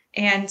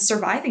and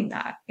surviving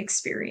that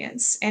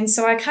experience. And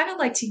so I kind of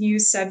like to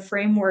use said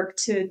framework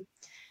to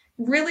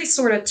really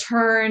sort of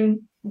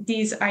turn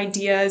these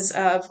ideas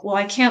of, well,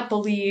 I can't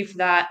believe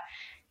that,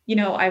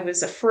 I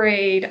was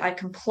afraid, I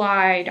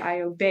complied,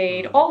 I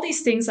obeyed, all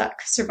these things that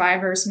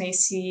survivors may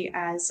see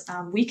as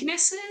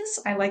weaknesses.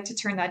 I like to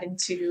turn that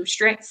into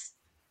strength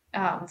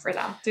for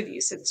them through the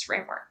use of this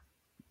framework.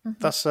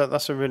 That's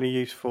a really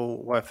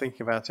useful way of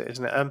thinking about it,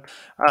 isn't it?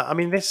 I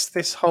mean,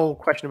 this whole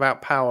question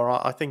about power,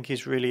 I think,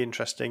 is really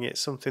interesting.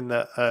 It's something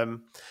that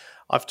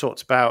I've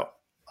talked about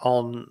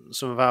on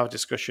some of our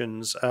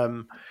discussions,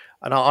 and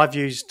I've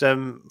used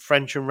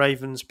French and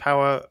Raven's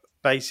power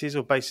bases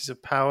or bases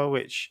of power,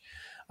 which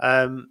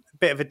a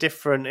bit of a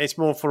different. It's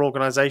more for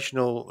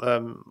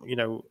organisational,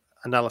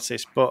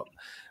 analysis, but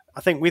I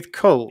think with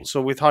cults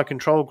or with high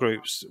control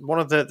groups, one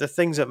of the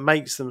things that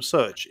makes them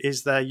such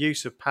is their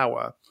use of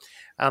power,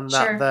 and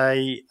that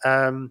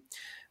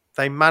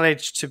they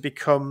manage to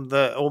become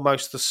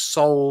almost the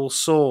sole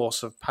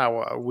source of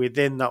power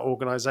within that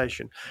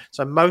organisation.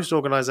 So most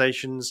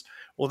organisations,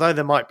 although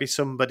there might be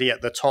somebody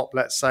at the top,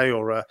 let's say,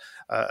 or a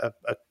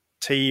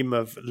team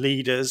of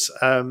leaders,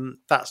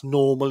 that's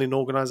normal in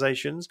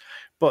organisations,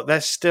 but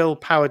there's still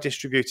power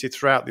distributed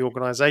throughout the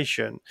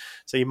organisation.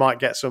 So you might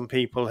get some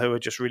people who are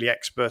just really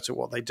expert at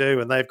what they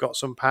do, and they've got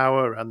some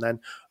power, and then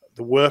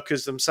the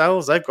workers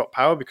themselves, they've got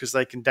power because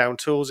they can down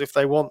tools if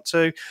they want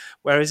to.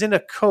 Whereas in a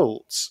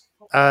cult,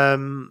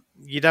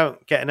 you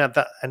don't get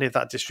any of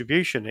that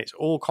distribution. It's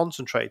all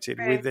concentrated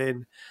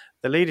within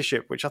the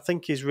leadership, which I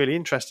think is really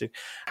interesting.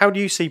 How do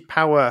you see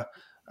power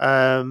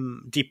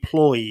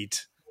deployed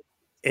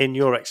in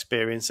your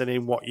experience and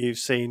in what you've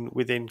seen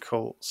within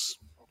cults?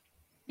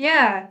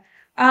 Yeah.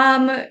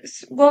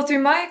 Well,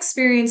 through my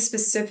experience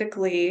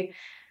specifically,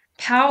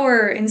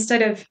 power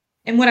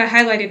and what I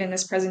highlighted in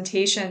this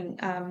presentation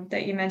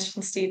that you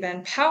mentioned,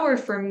 Stephen, power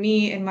for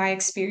me, in my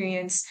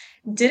experience,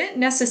 didn't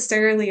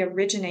necessarily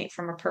originate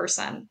from a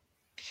person.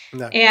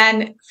 No.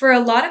 And for a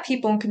lot of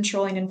people in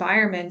controlling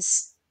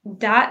environments,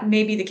 that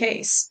may be the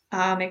case.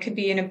 It could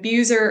be an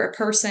abuser, a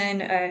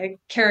person, a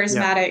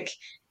charismatic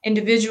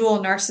individual,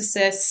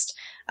 narcissist.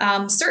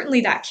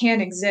 Certainly that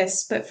can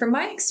exist. But from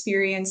my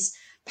experience,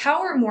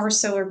 power more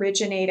so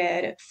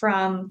originated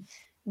from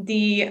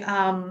the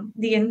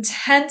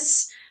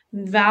intense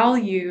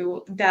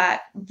value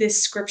that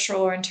this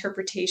scriptural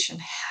interpretation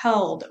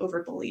held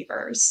over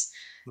believers.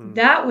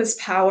 That was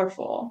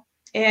powerful.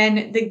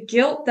 And the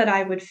guilt that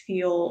I would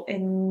feel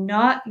in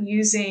not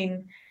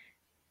using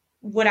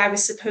what I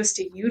was supposed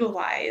to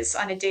utilize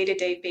on a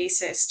day-to-day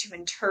basis to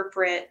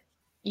interpret,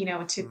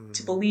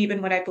 to believe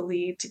in what I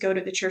believed, to go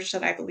to the church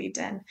that I believed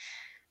in,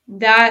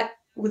 that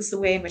was the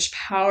way in which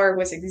power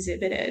was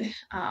exhibited.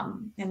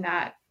 And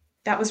that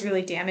was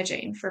really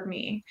damaging for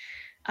me.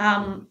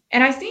 And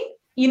I think,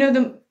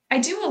 I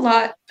do a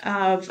lot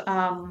of,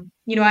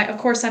 of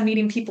course, I'm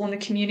meeting people in the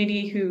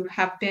community who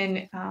have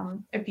been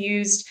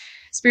abused,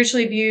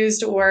 spiritually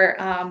abused, or,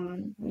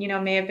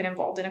 may have been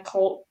involved in a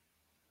cult.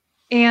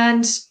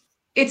 And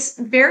it's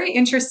very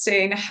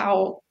interesting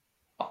how,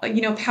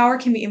 power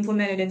can be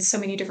implemented in so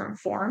many different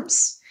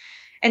forms.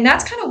 And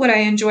that's kind of what I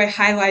enjoy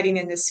highlighting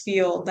in this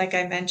field, like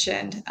I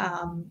mentioned.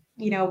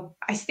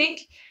 I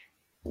think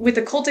with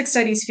the cultic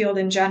studies field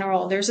in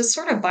general, there's a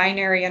sort of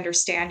binary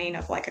understanding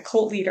of like a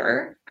cult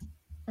leader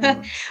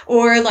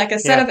or like a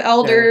set of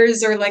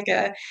elders or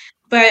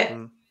but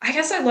I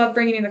guess I love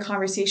bringing in the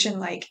conversation,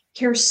 like,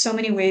 here are so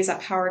many ways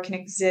that power can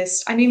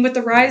exist. I mean, with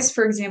the rise,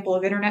 for example,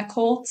 of internet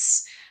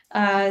cults,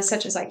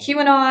 such as like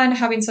QAnon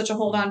having such a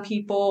hold on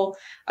people,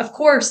 of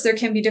course, there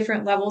can be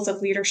different levels of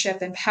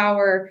leadership and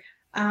power,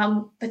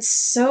 but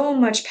so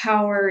much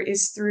power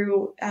is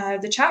through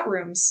the chat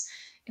rooms.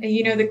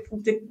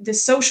 The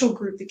social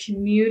group, the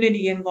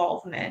community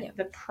involvement,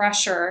 the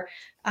pressure.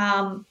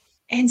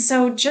 And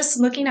so just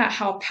looking at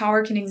how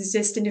power can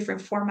exist in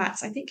different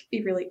formats, I think can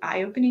be really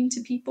eye-opening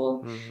to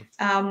people,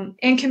 and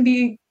can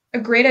be a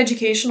great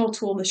educational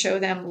tool to show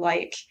them,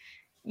 like,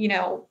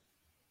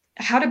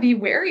 how to be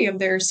wary of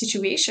their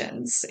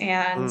situations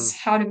and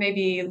how to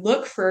maybe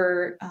look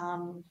for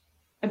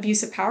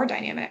abusive power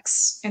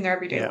dynamics in their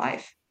everyday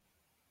life.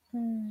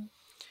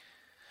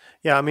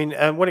 Yeah, I mean,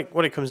 what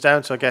it comes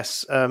down to, I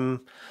guess, and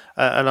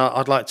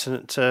I'd like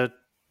to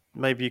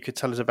maybe you could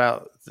tell us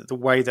about the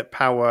way that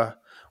power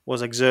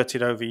was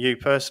exerted over you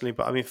personally.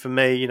 But I mean, for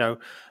me,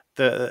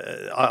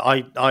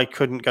 I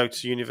couldn't go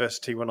to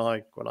university when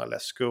I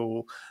left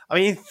school. I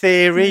mean, in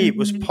theory, it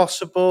was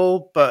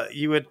possible, but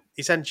you would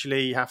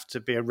essentially have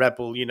to be a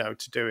rebel,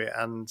 to do it,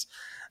 and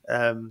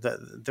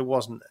there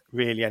wasn't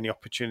really any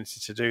opportunity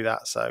to do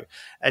that. So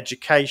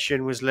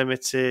education was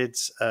limited,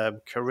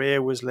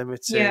 career was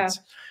limited. Yeah.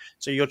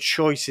 So your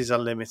choices are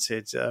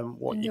limited,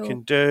 what you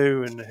can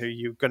do and who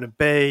you're going to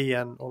be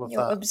and all of that.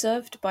 You're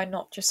observed by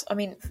not just, I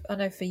mean, I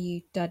know for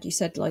you, Dad, you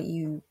said like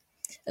you,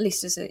 at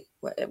least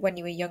when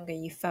you were younger,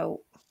 you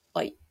felt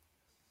like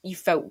you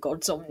felt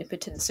God's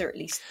omnipotence, or at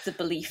least the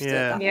belief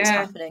that was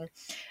happening.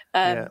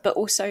 But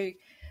also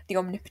the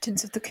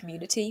omnipotence of the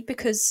community,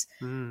 because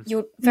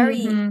you're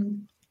very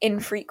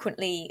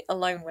infrequently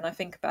alone when I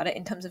think about it,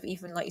 in terms of,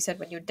 even like you said,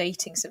 when you're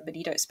dating somebody,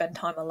 you don't spend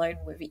time alone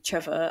with each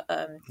other.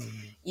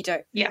 You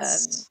don't.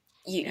 Yes.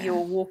 You're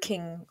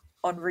walking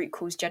on route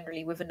calls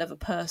generally with another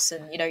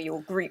person.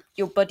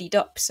 You're buddied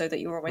up so that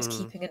you're always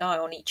keeping an eye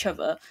on each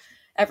other.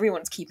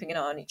 Everyone's keeping an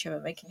eye on each other,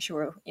 making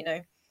sure,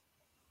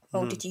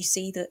 oh, did you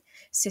see that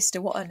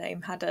sister, what her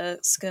name, had a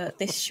skirt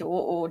this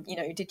short? Or,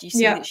 did you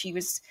see that she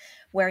was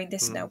wearing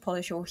this nail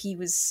polish, or he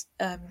was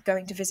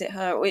going to visit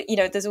her? Or,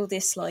 there's all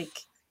this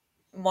like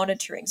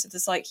monitoring. So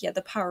there's like,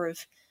 the power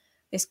of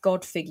this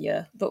God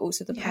figure, but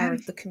also the power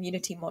of the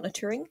community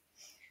monitoring.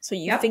 So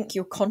you think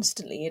you're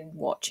constantly in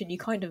watch, and you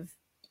kind of,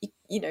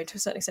 to a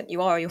certain extent,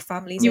 your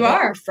family's in it,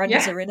 your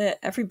friends are in it,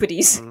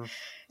 everybody's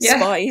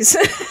spies.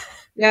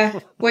 Yeah,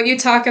 what you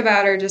talk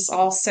about are just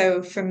all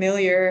so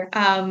familiar.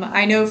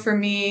 I know for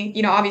me,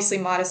 obviously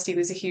modesty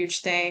was a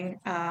huge thing,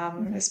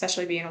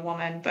 especially being a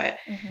woman, but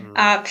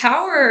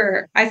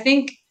power, I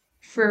think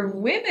for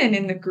women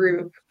in the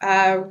group,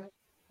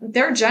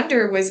 their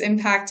gender was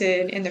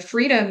impacted, and the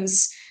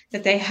freedoms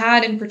that they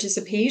had in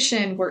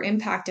participation were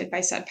impacted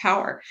by said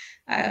power.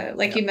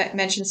 Like you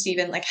mentioned,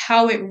 Stephen, like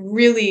how it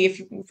really,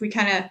 if we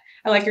kind of,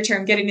 I like your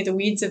term, getting into the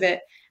weeds of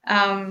it.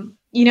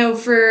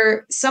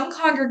 For some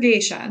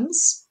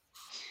congregations,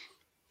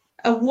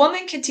 a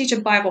woman could teach a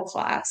Bible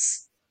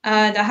class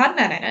that had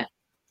men in it.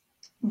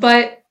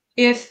 But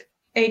if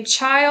a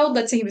child,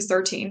 let's say he was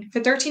 13, if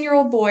a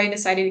 13-year-old boy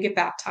decided to get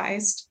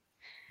baptized,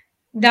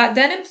 that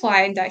then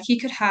implied that he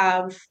could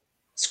have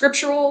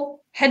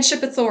scriptural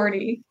headship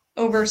authority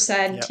over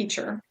said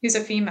teacher, who's a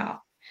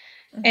female.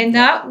 And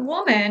that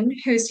woman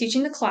who's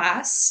teaching the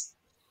class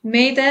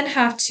may then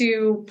have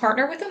to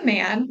partner with a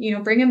man,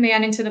 bring a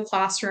man into the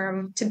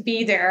classroom to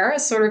be there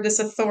as sort of this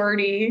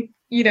authority,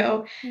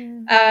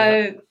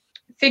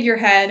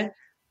 figurehead,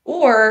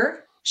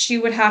 or she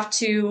would have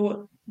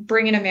to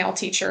bring in a male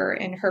teacher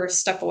and her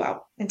step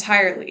out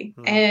entirely.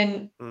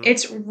 And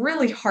it's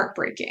really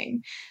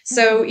heartbreaking.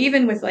 So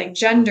even with like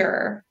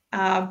gender,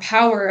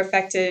 power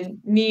affected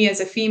me as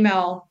a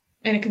female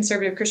in a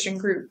conservative Christian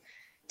group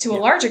to a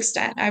large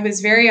extent. I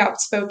was very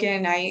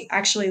outspoken. I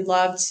actually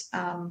loved,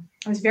 I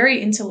was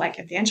very into like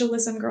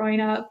evangelism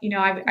growing up.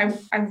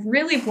 I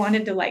really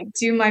wanted to like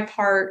do my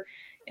part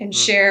and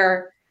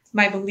share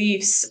my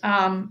beliefs.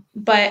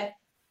 But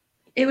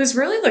it was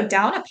really looked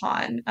down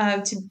upon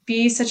to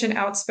be such an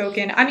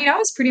outspoken. I mean, I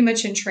was pretty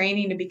much in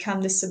training to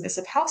become this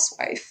submissive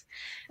housewife.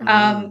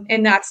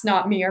 And that's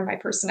not me or my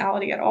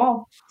personality at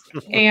all.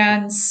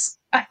 And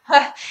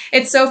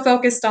it's so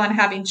focused on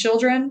having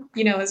children,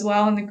 as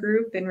well in the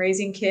group, and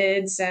raising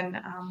kids and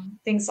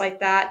things like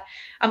that.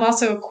 I'm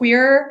also a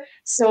queer.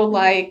 So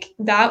like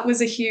that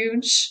was a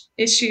huge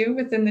issue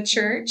within the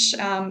church,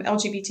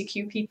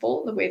 LGBTQ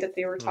people, the way that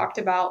they were talked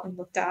about and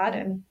looked at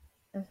and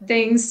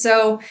things.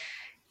 So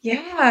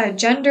yeah,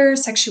 gender,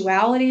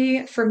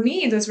 sexuality, for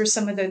me, those were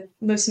some of the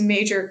most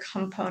major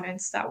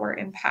components that were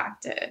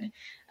impacted.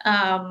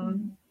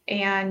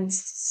 And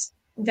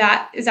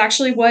that is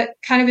actually what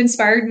kind of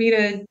inspired me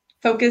to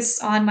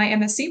focus on my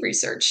MSc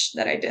research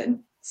that I did.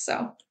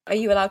 So, are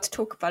you allowed to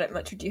talk about it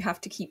much, or do you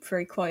have to keep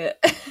very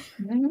quiet?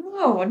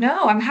 No,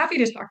 I'm happy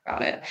to talk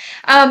about it.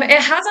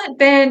 It hasn't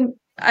been,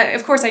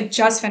 of course, I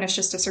just finished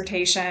this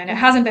dissertation. It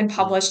hasn't been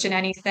published in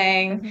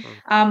anything.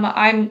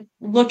 I'm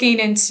looking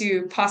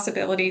into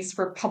possibilities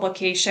for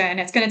publication.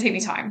 It's going to take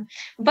me time,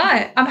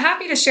 but I'm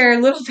happy to share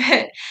a little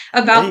bit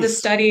about the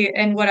study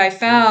and what I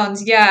found.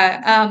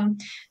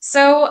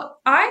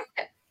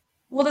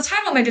 The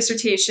title of my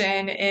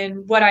dissertation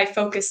and what I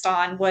focused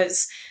on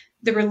was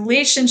the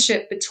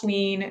relationship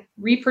between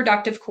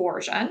reproductive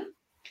coercion,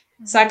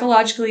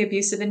 psychologically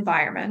abusive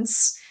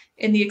environments,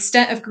 and the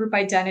extent of group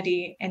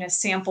identity in a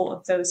sample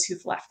of those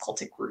who've left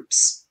cultic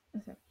groups.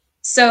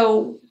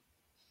 So,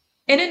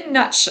 in a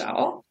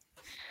nutshell,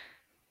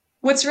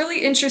 what's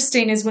really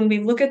interesting is when we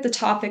look at the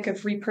topic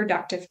of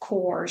reproductive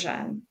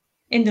coercion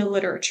in the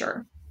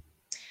literature.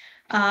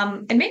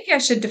 And maybe I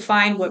should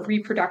define what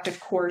reproductive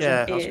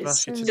coercion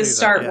is to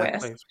start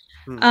with.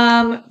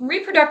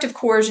 Reproductive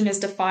coercion is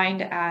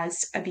defined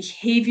as a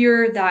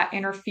behavior that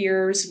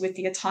interferes with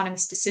the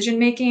autonomous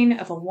decision-making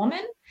of a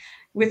woman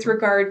with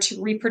regard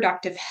to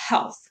reproductive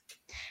health.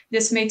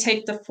 This may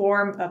take the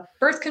form of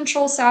birth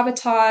control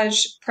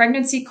sabotage,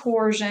 pregnancy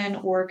coercion,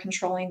 or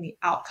controlling the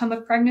outcome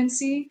of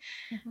pregnancy.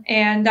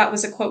 And that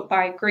was a quote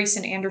by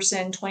Grayson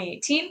Anderson,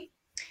 2018.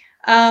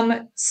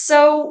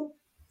 So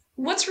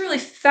what's really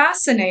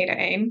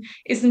fascinating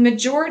is the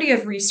majority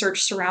of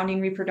research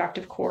surrounding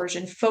reproductive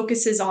coercion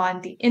focuses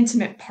on the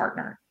intimate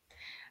partner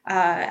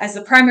as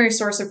the primary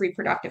source of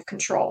reproductive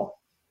control.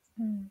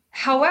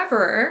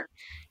 However,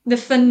 the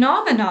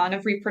phenomenon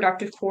of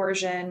reproductive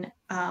coercion,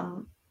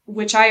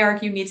 which I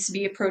argue needs to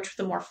be approached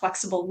with a more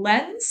flexible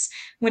lens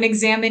when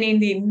examining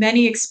the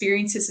many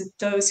experiences of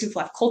those who've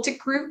left cultic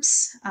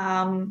groups,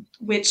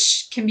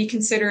 which can be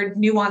considered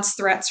nuanced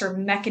threats or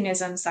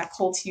mechanisms that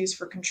cults use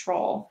for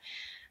control.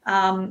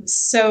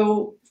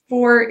 So,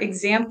 for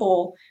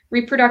example,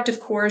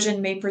 reproductive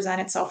coercion may present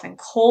itself in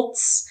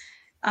cults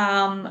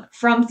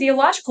from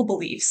theological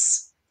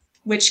beliefs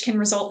which can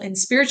result in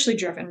spiritually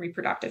driven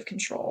reproductive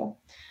control.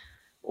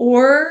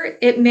 Or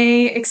it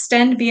may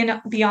extend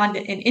beyond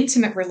an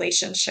intimate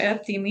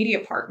relationship, the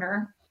immediate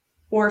partner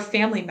or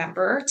family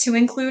member, to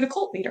include a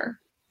cult leader.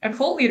 A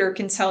cult leader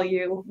can tell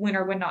you when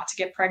or when not to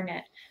get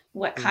pregnant,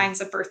 what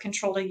kinds of birth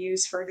control to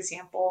use, for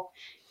example.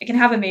 It can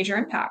have a major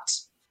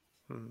impact.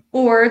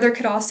 Or there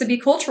could also be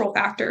cultural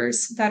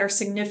factors that are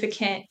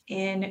significant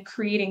in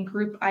creating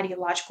group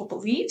ideological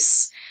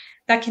beliefs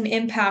that can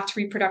impact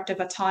reproductive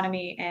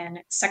autonomy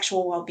and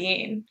sexual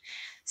well-being.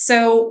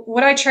 So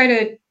what I try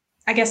to,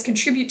 I guess,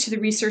 contribute to the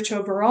research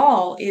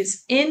overall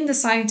is in the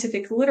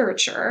scientific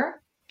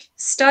literature,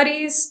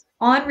 studies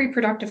on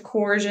reproductive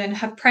coercion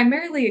have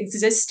primarily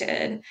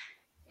existed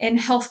in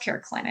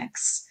healthcare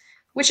clinics,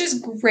 which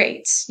is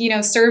great,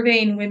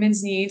 surveying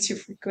women's needs who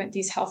frequent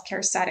these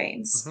healthcare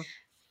settings.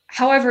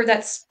 However,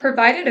 that's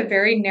provided a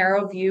very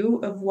narrow view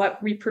of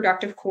what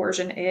reproductive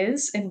coercion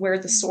is and where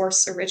the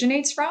source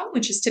originates from,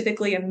 which is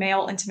typically a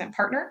male intimate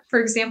partner, for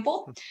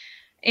example.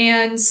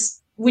 And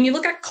when you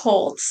look at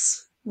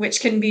cults,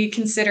 which can be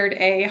considered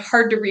a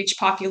hard-to-reach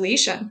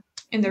population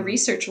in the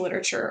research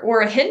literature,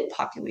 or a hidden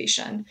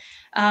population,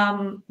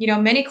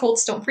 many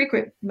cults don't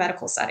frequent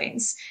medical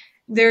settings.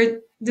 They're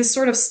this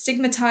sort of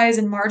stigmatized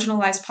and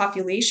marginalized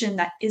population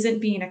that isn't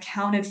being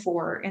accounted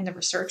for in the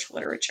research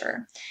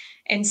literature.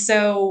 And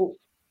so,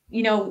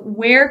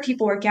 where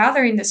people are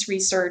gathering this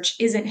research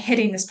isn't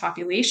hitting this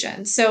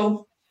population.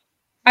 So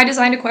I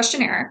designed a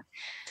questionnaire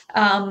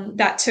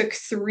that took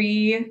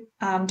 3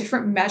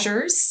 different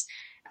measures: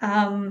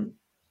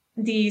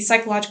 the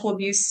psychological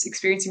abuse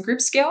experiencing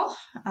group scale,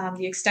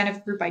 the extent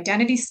of group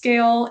identity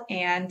scale,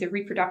 and the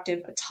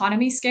reproductive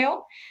autonomy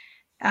scale,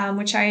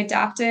 which I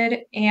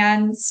adapted.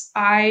 And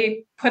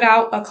I put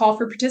out a call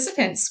for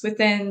participants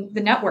within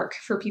the network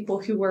for people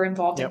who were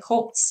involved in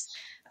cults.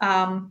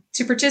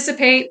 To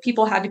participate,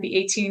 people had to be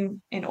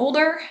 18 and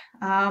older.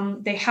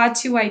 They had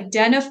to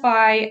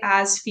identify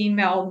as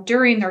female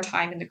during their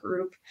time in the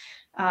group.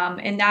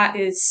 And that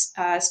is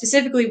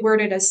specifically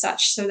worded as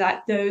such so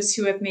that those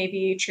who have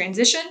maybe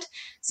transitioned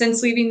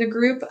since leaving the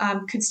group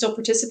could still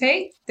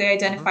participate. They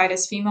identified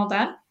as female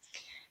then.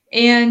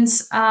 And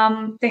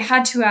they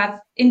had to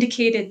have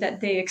indicated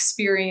that they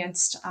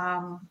experienced,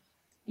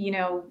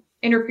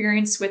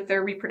 interference with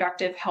their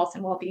reproductive health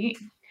and well-being.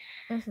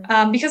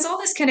 Because all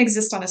this can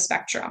exist on a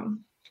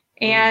spectrum.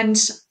 And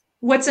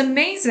what's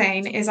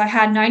amazing is I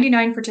had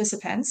 99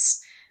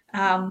 participants.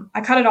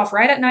 I cut it off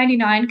right at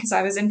 99 because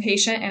I was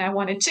impatient and I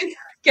wanted to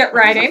get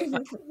writing.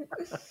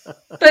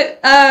 But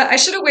I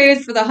should have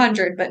waited for the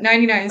 100, but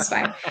 99 is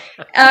fine.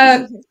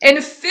 And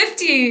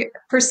 50%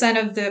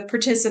 of the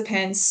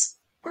participants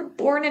were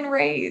born and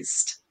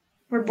raised.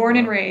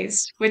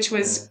 Which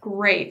was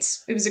great.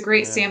 It was a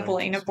great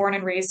sampling of born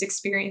and raised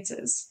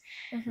experiences.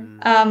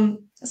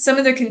 Some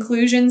of the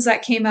conclusions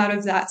that came out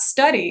of that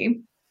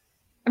study,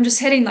 I'm just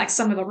hitting like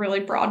some of the really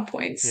broad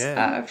points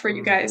for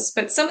you guys,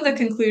 but some of the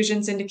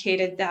conclusions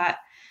indicated that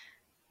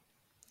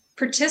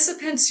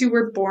participants who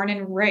were born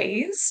and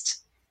raised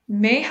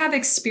may have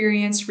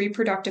experienced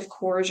reproductive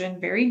coercion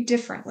very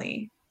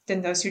differently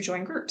than those who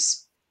join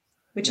groups,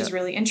 which is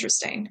really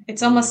interesting.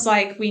 It's almost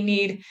like we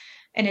need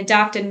an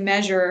adapted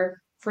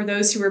measure for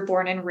those who were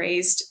born and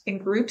raised in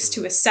groups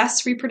to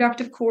assess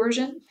reproductive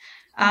coercion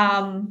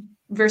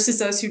versus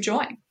those who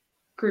join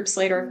groups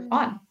later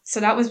on. So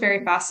that was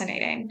very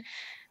fascinating.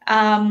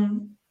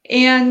 And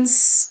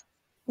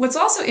what's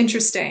also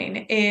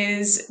interesting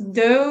is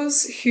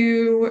those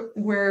who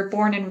were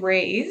born and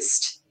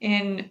raised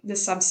in the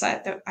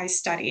subset that I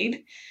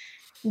studied,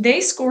 they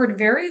scored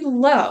very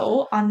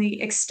low on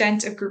the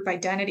extent of group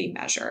identity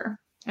measure.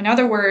 In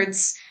other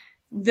words,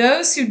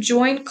 those who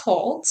joined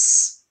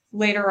cults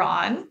later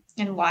on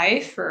in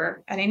life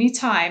or at any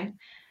time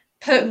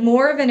put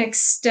more of an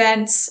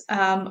extent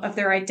of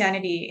their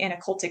identity in a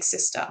cultic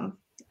system.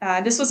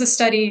 This was a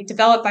study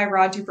developed by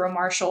Rod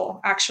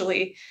Dubrow-Marshall,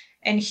 actually,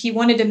 and he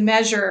wanted to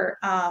measure,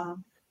 how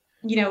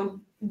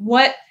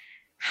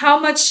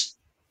much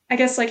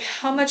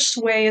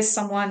sway is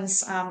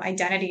someone's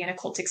identity in a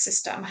cultic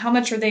system? How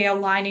much are they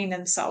aligning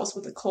themselves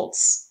with the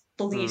cult's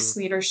beliefs,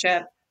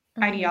 leadership,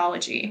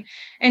 ideology?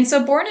 And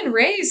so born and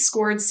raised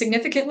scored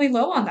significantly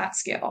low on that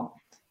scale.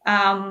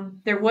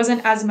 There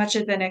wasn't as much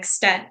of an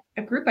extent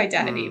of group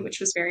identity, which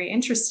was very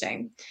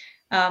interesting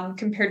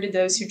compared to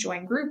those who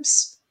joined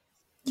groups.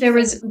 There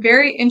was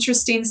very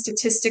interesting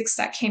statistics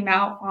that came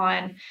out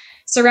on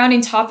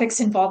surrounding topics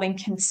involving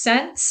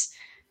consent,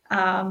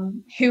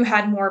 who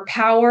had more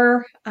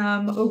power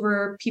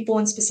over people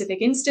in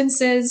specific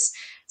instances.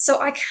 So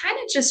I kind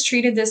of just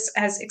treated this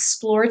as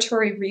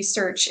exploratory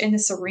research in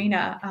this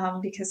arena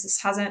because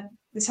this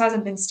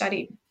hasn't been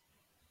studied.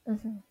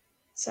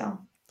 So.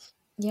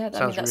 Yeah,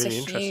 that's really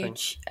a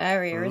huge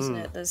area, isn't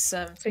it? There's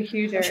it's a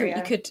huge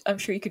area. I'm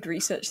sure you could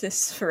research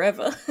this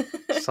forever.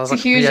 Sounds like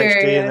a huge PhD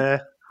area in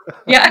there.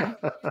 Yeah.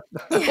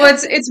 Well,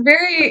 it's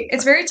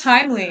very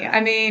timely.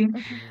 I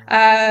mean,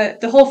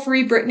 the whole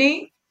Free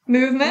Britney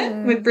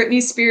movement with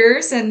Britney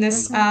Spears and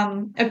this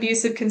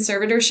abusive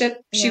conservatorship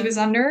she was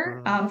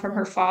under from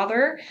her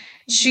father.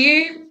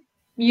 She,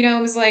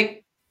 was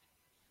like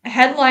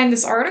headlined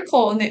this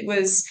article, and it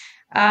was,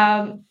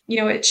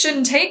 it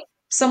shouldn't take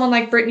someone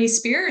like Britney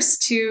Spears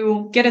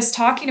to get us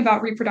talking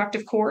about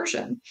reproductive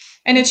coercion.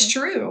 And it's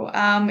true.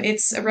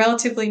 It's a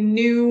relatively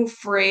new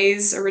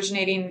phrase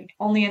originating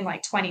only in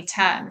like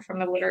 2010 from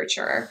the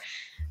literature.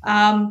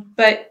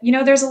 But,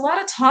 there's a lot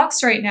of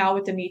talks right now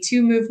with the Me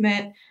Too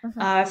movement.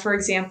 For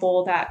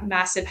example, that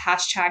massive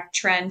hashtag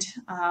trend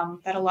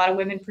that a lot of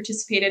women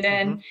participated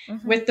in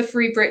with the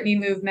Free Britney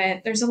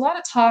movement. There's a lot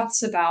of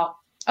talks about,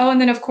 and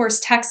then of course,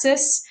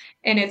 Texas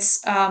and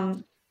its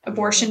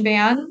abortion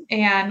ban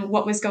and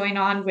what was going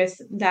on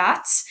with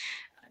that.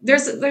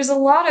 There's a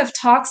lot of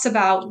talks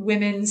about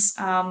women's,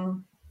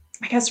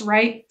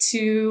 right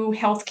to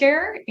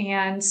healthcare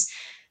and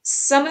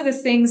some of the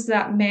things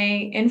that may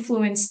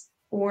influence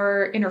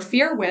or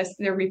interfere with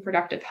their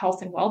reproductive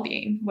health and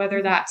well-being,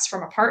 whether that's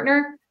from a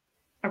partner,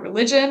 a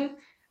religion,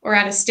 or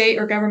at a state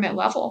or government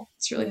level.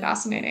 It's really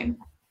fascinating.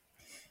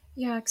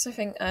 Yeah, because I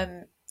think,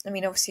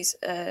 obviously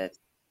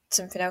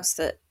something else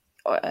that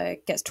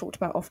gets talked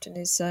about often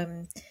is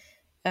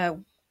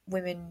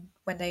women,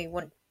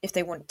 if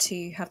they want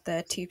to have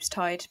their tubes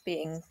tied,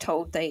 being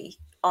told they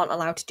aren't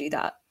allowed to do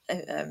that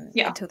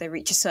until they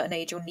reach a certain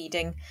age, or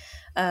needing,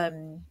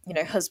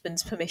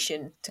 husband's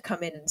permission to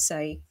come in and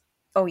say,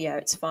 oh yeah,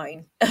 it's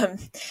fine.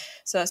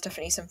 So that's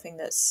definitely something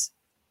that's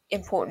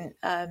important.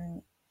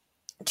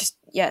 It's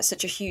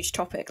such a huge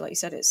topic. Like you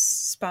said, it's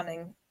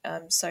spanning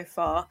so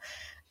far.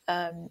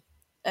 In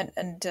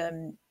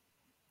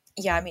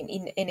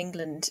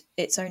England,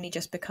 it's only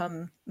just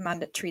become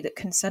mandatory that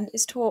consent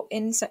is taught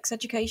in sex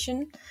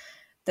education,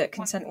 that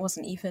consent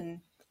wasn't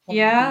even on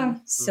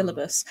the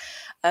syllabus.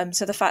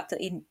 So the fact that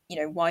in,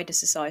 wider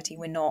society,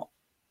 we're not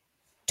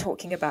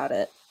talking about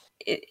it,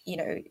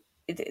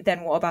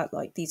 then what about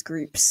like these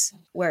groups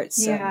where it's,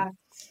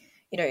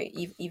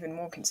 even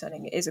more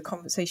concerning? It is a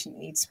conversation that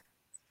needs,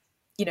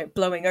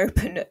 blowing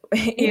open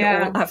in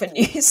all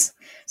avenues.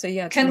 So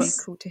it's really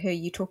cool to hear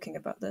you talking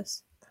about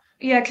this.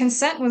 Yeah,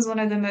 consent was one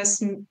of the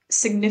most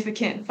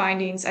significant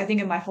findings, I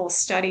think, in my whole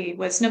study,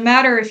 was no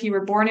matter if you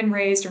were born and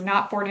raised or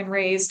not born and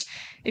raised,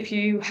 if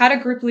you had a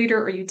group leader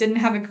or you didn't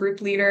have a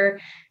group leader,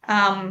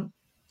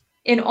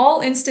 in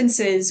all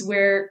instances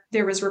where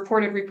there was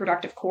reported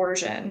reproductive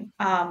coercion,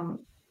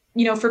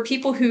 for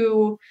people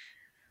who,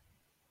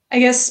 I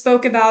guess,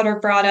 spoke about or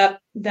brought up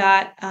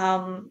that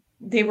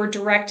they were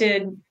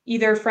directed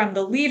either from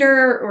the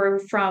leader or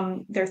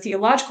from their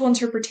theological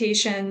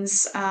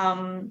interpretations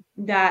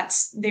that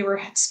they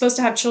were supposed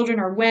to have children,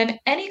 or when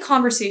any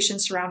conversation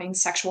surrounding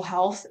sexual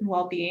health and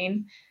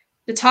well-being,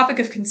 the topic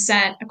of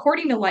consent,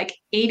 according to like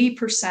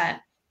 80%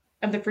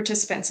 of the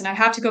participants, and I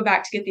have to go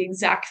back to get the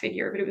exact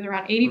figure, but it was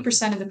around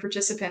 80% of the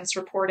participants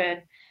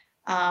reported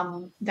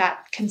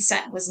that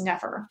consent was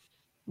never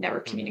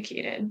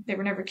communicated. They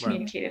were never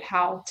communicated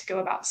how to go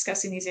about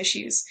discussing these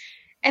issues.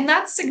 And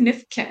that's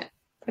significant.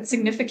 That's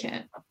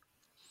significant.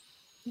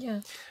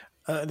 Yeah.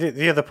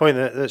 The other point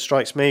that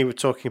strikes me with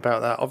talking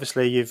about that,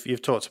 obviously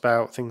you've talked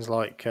about things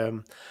like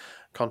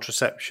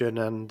contraception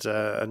and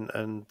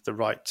the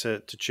right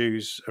to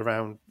choose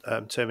around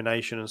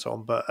termination and so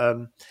on. But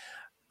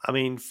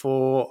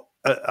for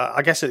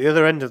I guess at the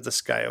other end of the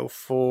scale,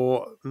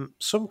 for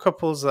some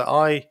couples that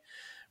I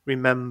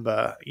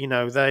remember,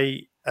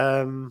 they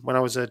when I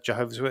was a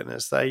Jehovah's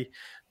Witness, they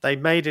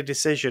made a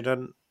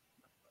decision,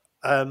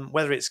 and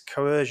whether it's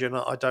coercion,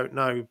 I don't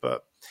know,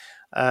 but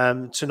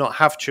to not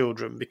have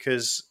children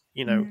because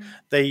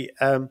the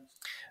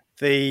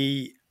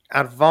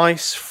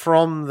advice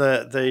from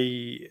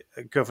the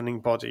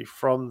governing body,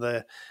 from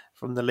the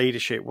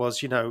leadership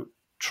was,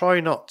 try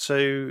not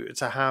to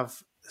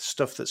have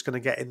stuff that's going to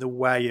get in the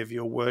way of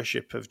your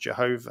worship of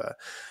Jehovah,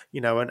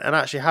 and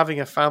actually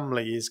having a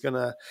family is going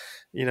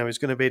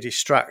to be a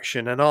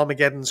distraction, and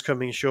Armageddon's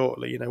coming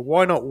shortly.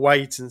 Why not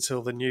wait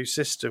until the new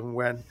system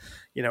when,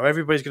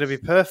 everybody's going to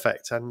be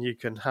perfect and you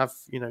can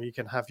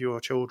have your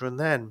children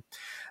then.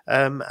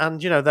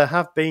 There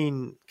have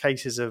been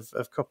cases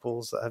of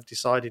couples that have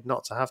decided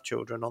not to have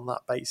children on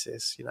that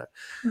basis.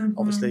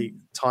 Obviously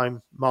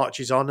time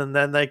marches on and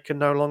then they can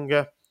no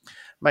longer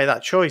make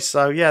that choice.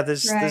 So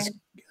there's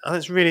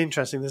it's really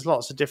interesting. There's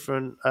lots of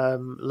different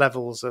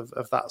levels of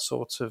that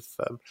sort of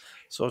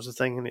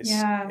thing, and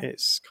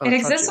it's kind of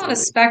exists tragic, on a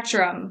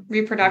spectrum.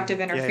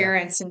 Reproductive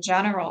interference in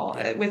general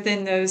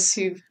within those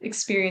who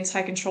experience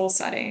high control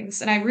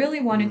settings, and I really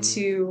wanted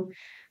to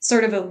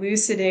sort of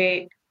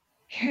elucidate,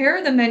 here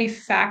are the many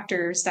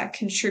factors that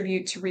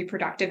contribute to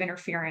reproductive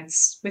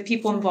interference with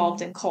people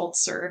involved in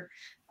cults or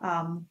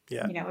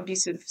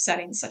abusive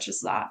settings such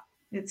as that.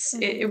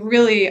 It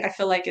really, I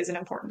feel like, is an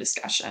important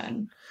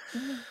discussion.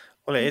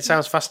 Well, it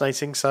sounds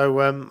fascinating. So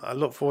I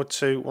look forward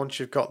to, once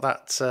you've got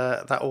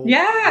that all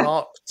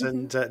marked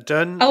and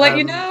done. I'll let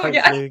you know.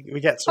 Hopefully we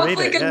get to read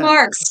it. Good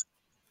marks.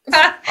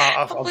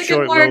 I'm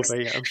sure it will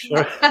be. I'm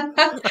sure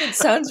it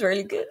sounds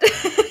really good.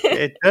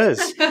 It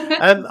does.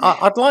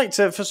 I'd like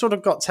to, for sort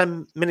of got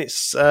 10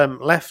 minutes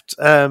left,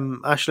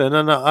 Ashlyn,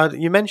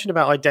 and you mentioned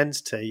about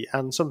identity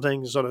and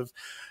something sort of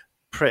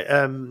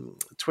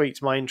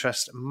tweaked my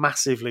interest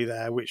massively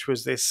there, which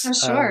was this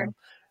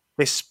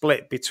this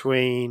split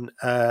between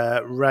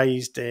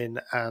raised in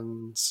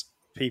and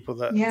people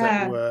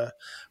that were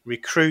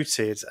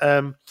recruited.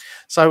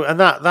 So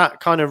that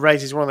kind of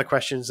raises one of the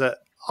questions that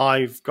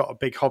I've got a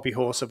big hobby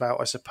horse about,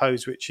 I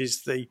suppose, which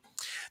is the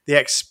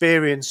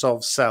experience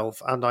of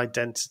self and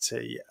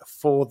identity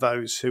for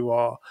those who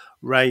are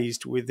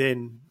raised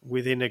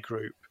within a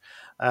group.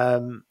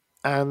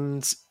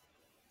 And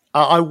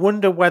I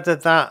wonder whether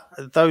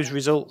those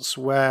results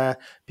where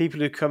people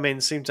who come in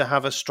seem to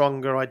have a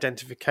stronger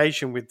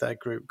identification with their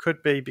group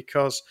could be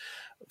because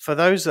for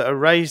those that are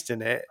raised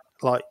in it,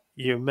 like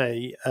you and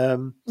me,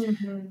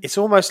 it's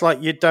almost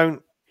like you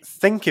don't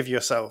think of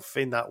yourself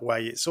in that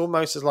way. It's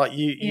almost as like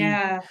you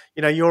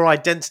know, your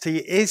identity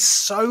is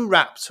so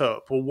wrapped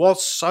up or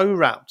was so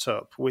wrapped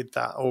up with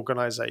that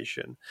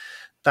organization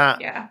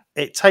that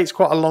it takes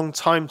quite a long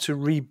time to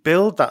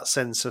rebuild that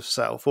sense of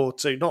self, or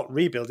to not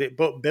rebuild it,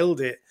 but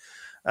build it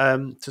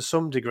to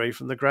some degree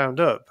from the ground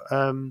up.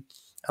 And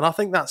I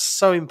think that's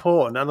so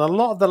important. And a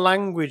lot of the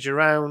language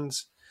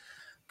around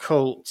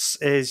cults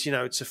is, you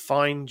know, to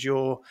find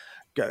your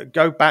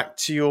go back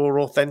to your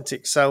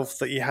authentic self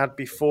that you had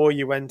before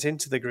you went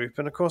into the group.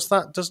 And of course,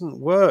 that doesn't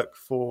work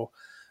for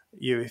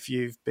you if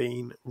you've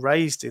been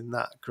raised in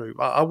that group.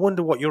 I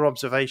wonder what your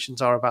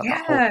observations are about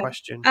that whole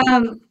question.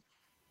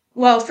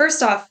 Well,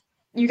 first off,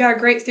 you got a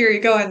great theory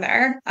going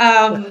there.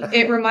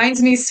 It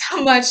reminds me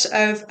so much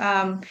of,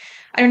 I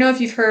don't know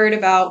if you've heard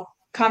about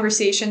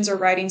conversations or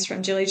writings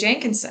from Jilly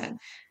Jenkinson.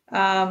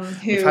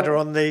 We've had her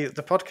on the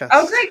podcast.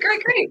 Oh,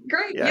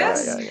 great.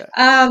 Yes.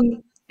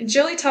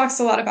 Jilly talks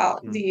a lot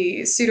about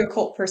the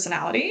pseudo-cult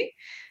personality.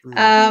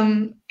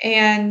 And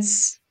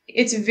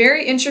it's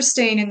very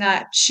interesting in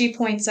that she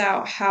points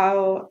out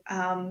how,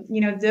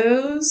 you know,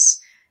 those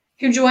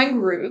who join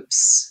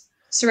groups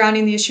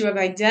surrounding the issue of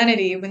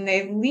identity, when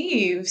they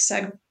leave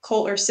said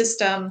cult or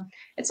system,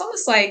 it's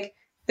almost like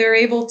they're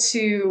able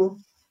to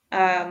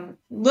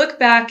look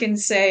back and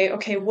say,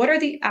 okay, what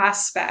are the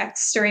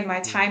aspects during my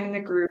time in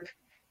the group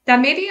that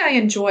maybe I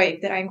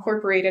enjoyed, that I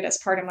incorporated as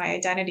part of my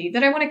identity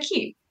that I want to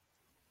keep?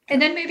 And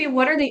then maybe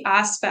what are the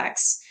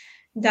aspects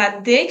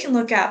that they can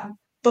look at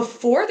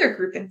before their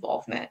group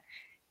involvement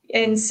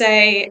and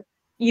say,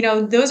 you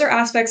know, those are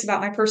aspects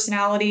about my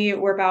personality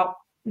or about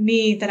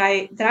me that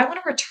I want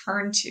to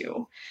return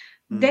to.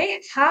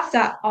 They have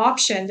that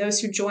option,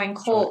 those who join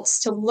cults,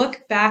 to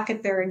look back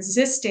at their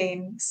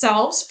existing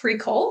selves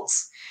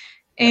pre-cults.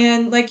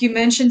 And like you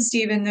mentioned,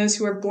 Stephen, those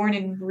who are born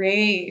and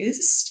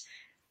raised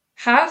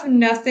have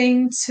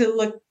nothing to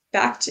look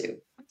back to.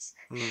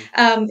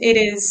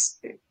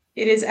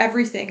 It is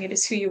everything. It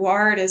is who you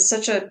are. It is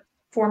such a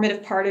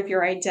formative part of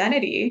your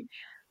identity.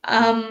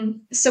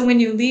 So when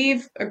you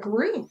leave a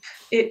group,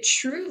 it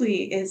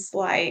truly is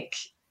like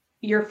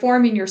you're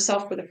forming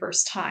yourself for the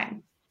first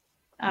time.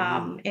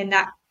 And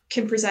that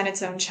can present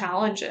its own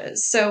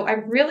challenges. So I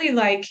really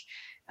like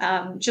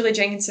Jilly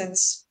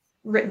Jenkinson's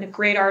written a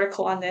great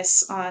article on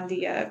this, on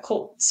the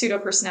cult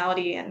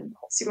pseudo-personality and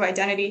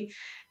pseudo-identity.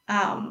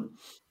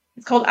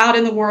 It's called Out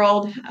in the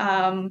World.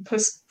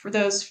 For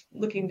those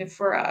looking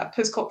for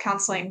post-cult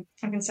counseling,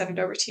 I can send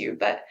it over to you.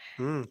 But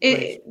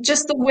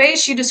just the way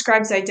she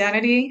describes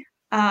identity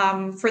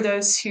for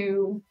those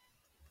who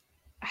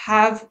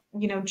have,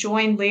 you know,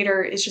 joined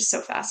later is just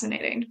so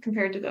fascinating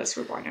compared to those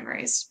who were born and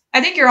raised.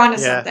 I think you're onto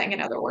something, in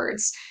other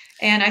words.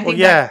 And I think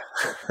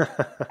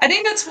I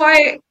think that's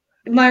why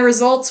my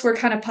results were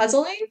kind of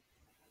puzzling,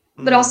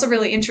 but also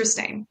really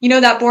interesting. You know,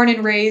 that born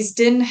and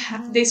raised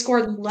they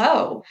scored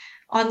low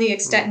on the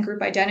extent and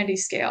group identity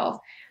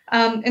scale.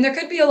 And there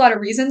could be a lot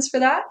of reasons for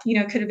that. You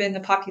know, it could have been the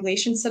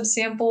population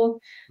subsample.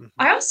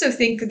 I also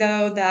think,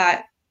 though,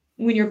 that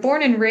when you're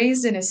born and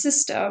raised in a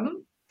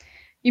system,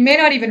 you may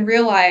not even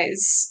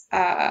realize,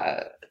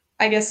 I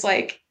guess,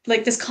 like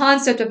this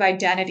concept of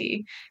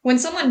identity. When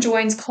someone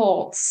joins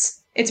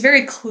cults, it's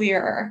very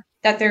clear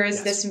that there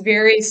is this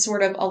very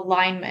sort of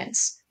alignment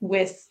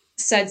with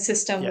said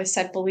system, with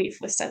said belief,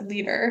 with said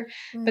leader.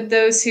 But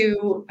those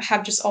who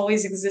have just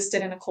always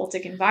existed in a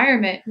cultic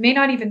environment may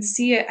not even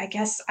see it, I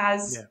guess,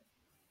 as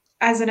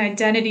an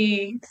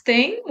identity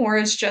thing, or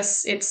it's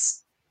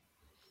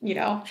you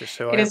know,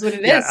 it is what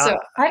it is. So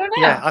I don't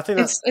know. Yeah, I think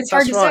it's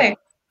hard to say.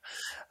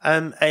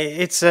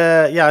 It's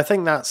I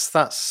think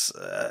that's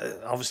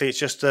obviously it's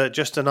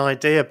just an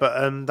idea,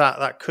 but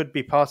that could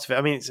be part of it.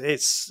 I mean,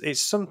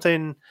 it's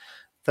something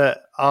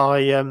that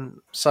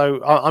I'm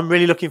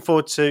really looking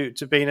forward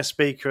to being a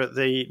speaker at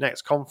the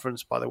next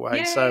conference, by the way.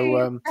 Yay!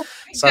 So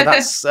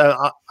that's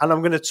and I'm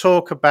going to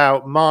talk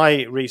about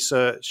my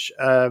research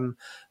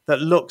that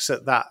looks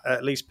at that,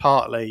 at least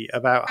partly,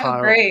 about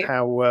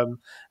how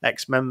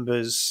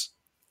ex-members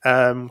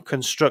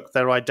construct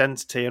their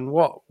identity. And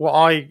what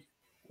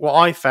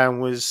I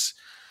found was,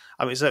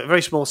 I mean, it's a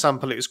very small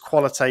sample. It was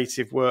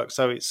qualitative work,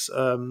 so it's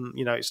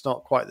it's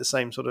not quite the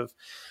same sort of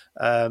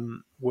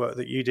work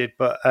that you did,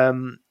 but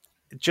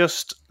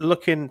just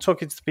talking to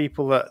the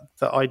people that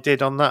I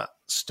did on that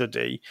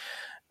study,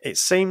 it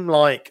seemed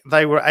like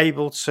they were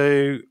able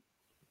to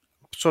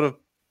sort of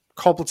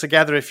cobble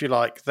together, if you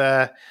like,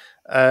 their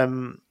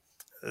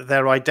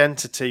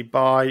identity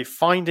by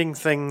finding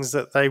things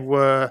that they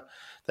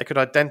could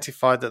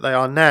identify that they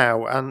are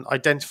now, and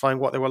identifying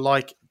what they were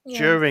like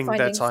during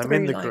their time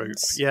in the group.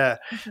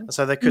 And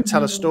so they could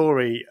tell a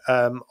story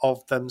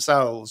of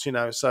themselves,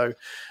 so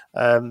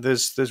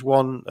there's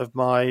one of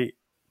my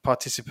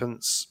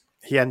participants.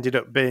 He ended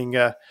up being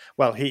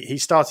he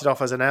started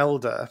off as an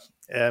elder,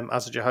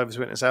 as a Jehovah's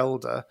Witness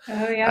elder.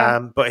 Oh yeah.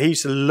 But he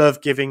used to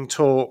love giving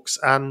talks,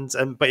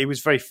 but he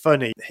was very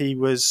funny. He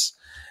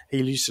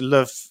used to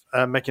love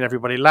making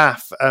everybody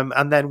laugh.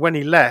 And then when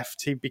he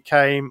left, he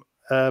became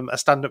a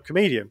stand-up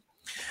comedian.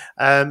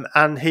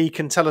 And he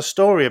can tell a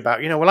story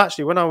about,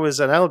 actually, when I was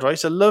an elder, I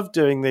used to love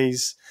doing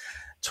these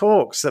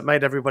talks that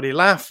made everybody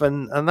laugh.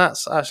 And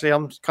that's actually,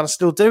 I'm kind of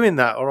still doing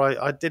that, or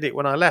I did it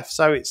when I left.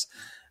 So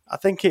I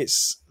think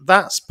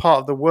that's part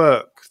of the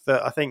work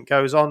that I think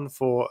goes on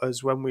for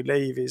us when we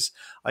leave, is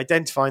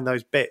identifying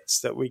those bits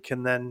that we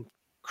can then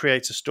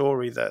create a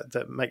story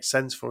that makes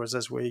sense for us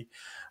as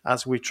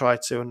we try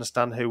to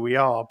understand who we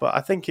are. But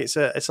I think it's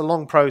a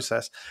long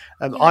process.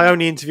 I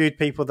only interviewed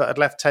people that had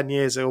left 10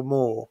 years or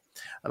more,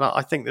 and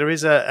I think there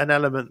is an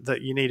element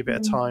that you need a bit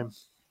of time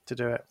to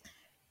do it.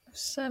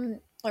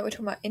 Like we're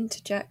talking about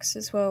interjects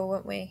as well,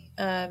 weren't we?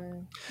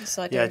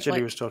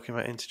 Julie was talking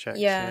about interjects.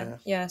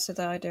 Yeah. So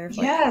the idea of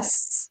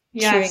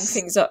chewing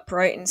things up,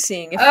 right, and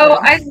seeing if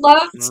I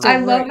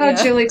love how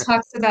Julie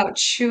talks about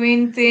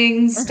chewing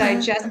things,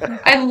 digesting.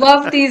 I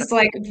love these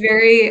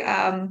very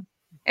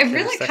it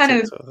really kind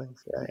of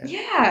things.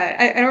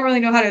 I don't really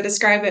know how to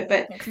describe it,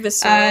 but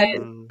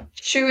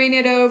chewing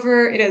it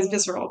over, it is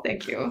visceral.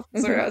 Thank you.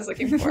 That's what I was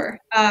looking for.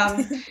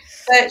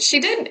 But she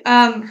did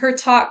her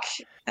talk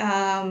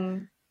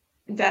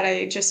that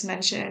I just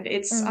mentioned.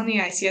 It's on the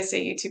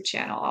ICSA YouTube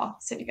channel. I'll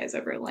send you guys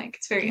over a link.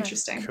 It's very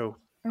interesting. Cool.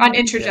 On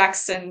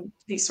interjects and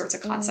these sorts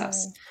of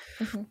concepts.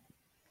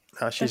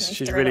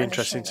 She's really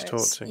interesting to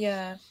talk to.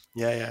 Yeah.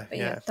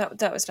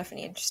 That was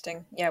definitely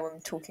interesting. Yeah, when we're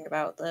talking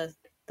about the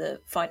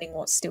finding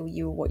what's still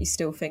you or what you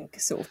still think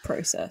sort of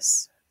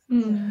process.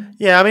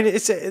 Yeah, I mean,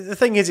 the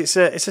thing is, it's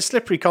a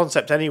slippery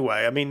concept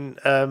anyway. I mean,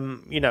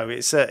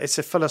 it's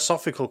a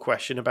philosophical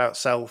question about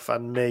self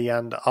and me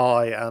and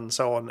I and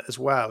so on as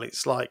well.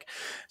 It's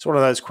one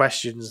of those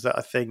questions that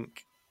I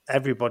think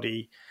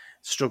everybody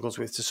struggles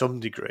with to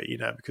some degree,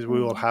 because we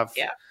all have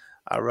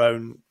our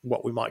own,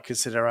 what we might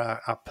consider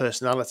our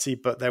personality,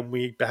 but then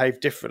we behave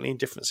differently in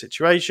different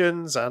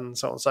situations and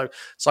so on. So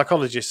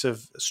psychologists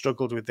have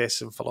struggled with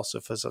this, and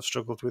philosophers have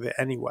struggled with it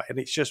anyway. And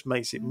it just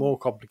makes it more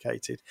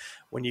complicated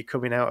when you're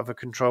coming out of a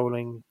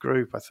controlling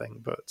group, I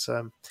think. But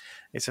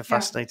it's a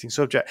fascinating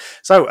subject.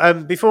 So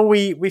before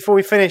we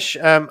finish,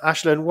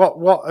 Aislinn,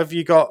 what have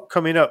you got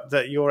coming up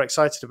that you're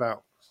excited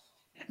about?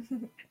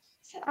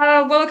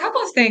 Well, a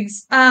couple of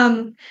things.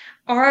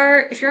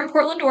 If you're in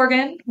Portland,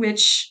 Oregon,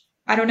 which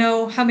I don't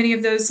know how many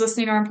of those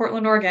listening are in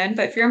Portland, Oregon,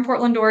 but if you're in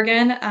Portland,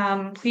 Oregon,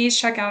 please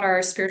check out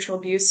our Spiritual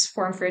Abuse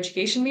Forum for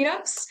Education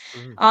meetups.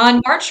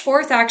 On March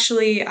 4th,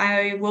 actually,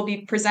 I will be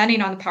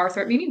presenting on the Power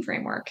Threat Meaning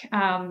Framework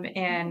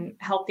and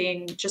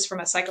helping, just from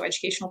a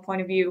psychoeducational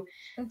point of view,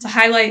 to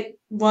highlight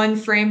one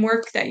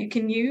framework that you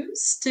can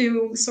use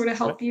to sort of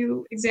help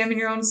you examine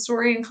your own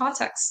story and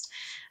context.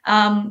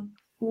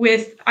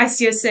 With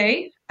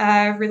ICSA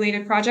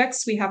related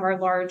projects, we have our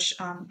large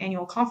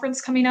annual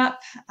conference coming up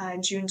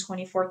June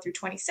 24th through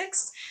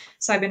 26th.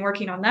 So I've been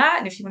working on that.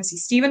 And if you want to see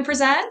Stephen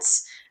present,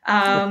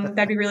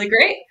 that'd be really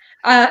great.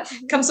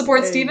 Come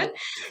support Stephen.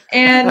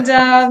 And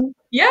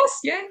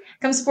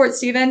come support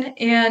Stephen.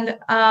 And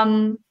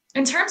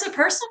in terms of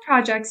personal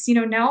projects,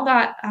 now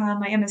that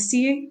my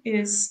MSc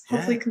is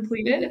hopefully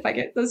completed, if I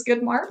get those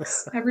good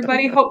marks,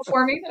 everybody hope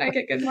for me that I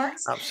get good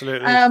marks.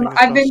 Absolutely.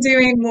 I've been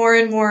doing more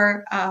and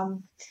more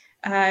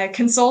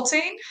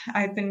consulting.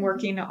 I've been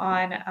working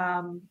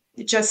on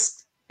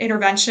just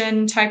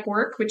intervention type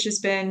work, which has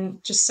been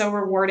just so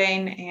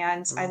rewarding.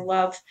 And I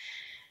love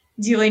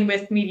dealing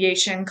with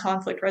mediation,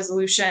 conflict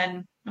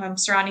resolution,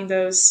 surrounding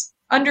those,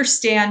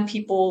 understand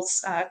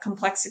people's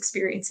complex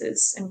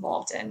experiences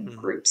involved in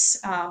groups.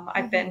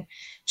 I've been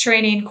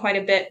training quite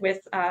a bit with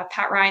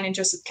Pat Ryan and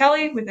Joseph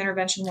Kelly with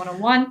Intervention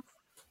 101.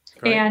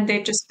 Great. And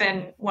they've just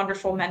been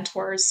wonderful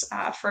mentors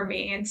for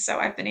me. And so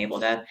I've been able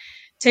to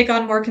take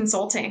on more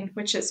consulting,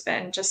 which has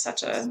been just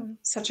such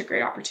a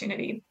great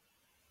opportunity.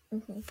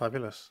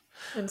 Fabulous.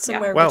 And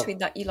somewhere in between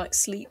that, you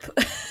sleep.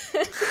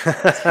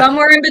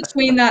 Somewhere in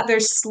between that,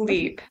 there's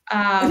sleep.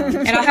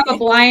 And I have a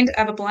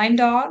blind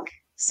dog,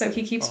 so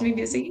he keeps me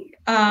busy.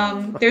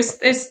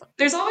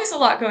 There's always a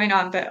lot going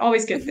on, but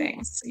always good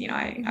things.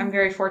 I'm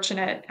very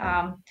fortunate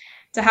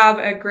to have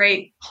a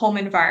great home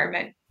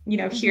environment,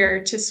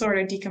 here to sort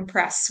of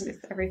decompress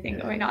with everything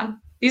going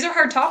on. these are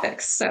hard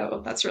topics,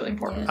 so that's really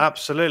important.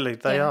 Absolutely,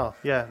 they are.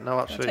 Yeah, no,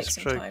 absolutely, it's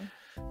true. Time.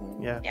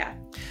 Yeah.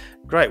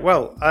 Great.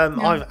 Well,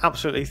 I've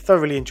absolutely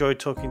thoroughly enjoyed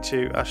talking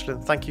to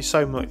Aislinn. Thank you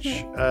so much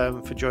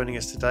for joining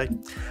us today.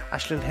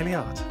 Aislinn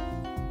Hilliard.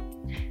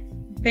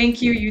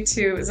 Thank you, you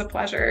too. It was a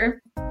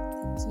pleasure.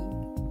 Thank you.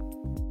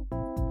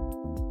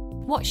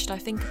 What Should I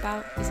Think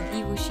About is an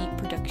Evil Sheep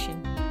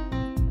production.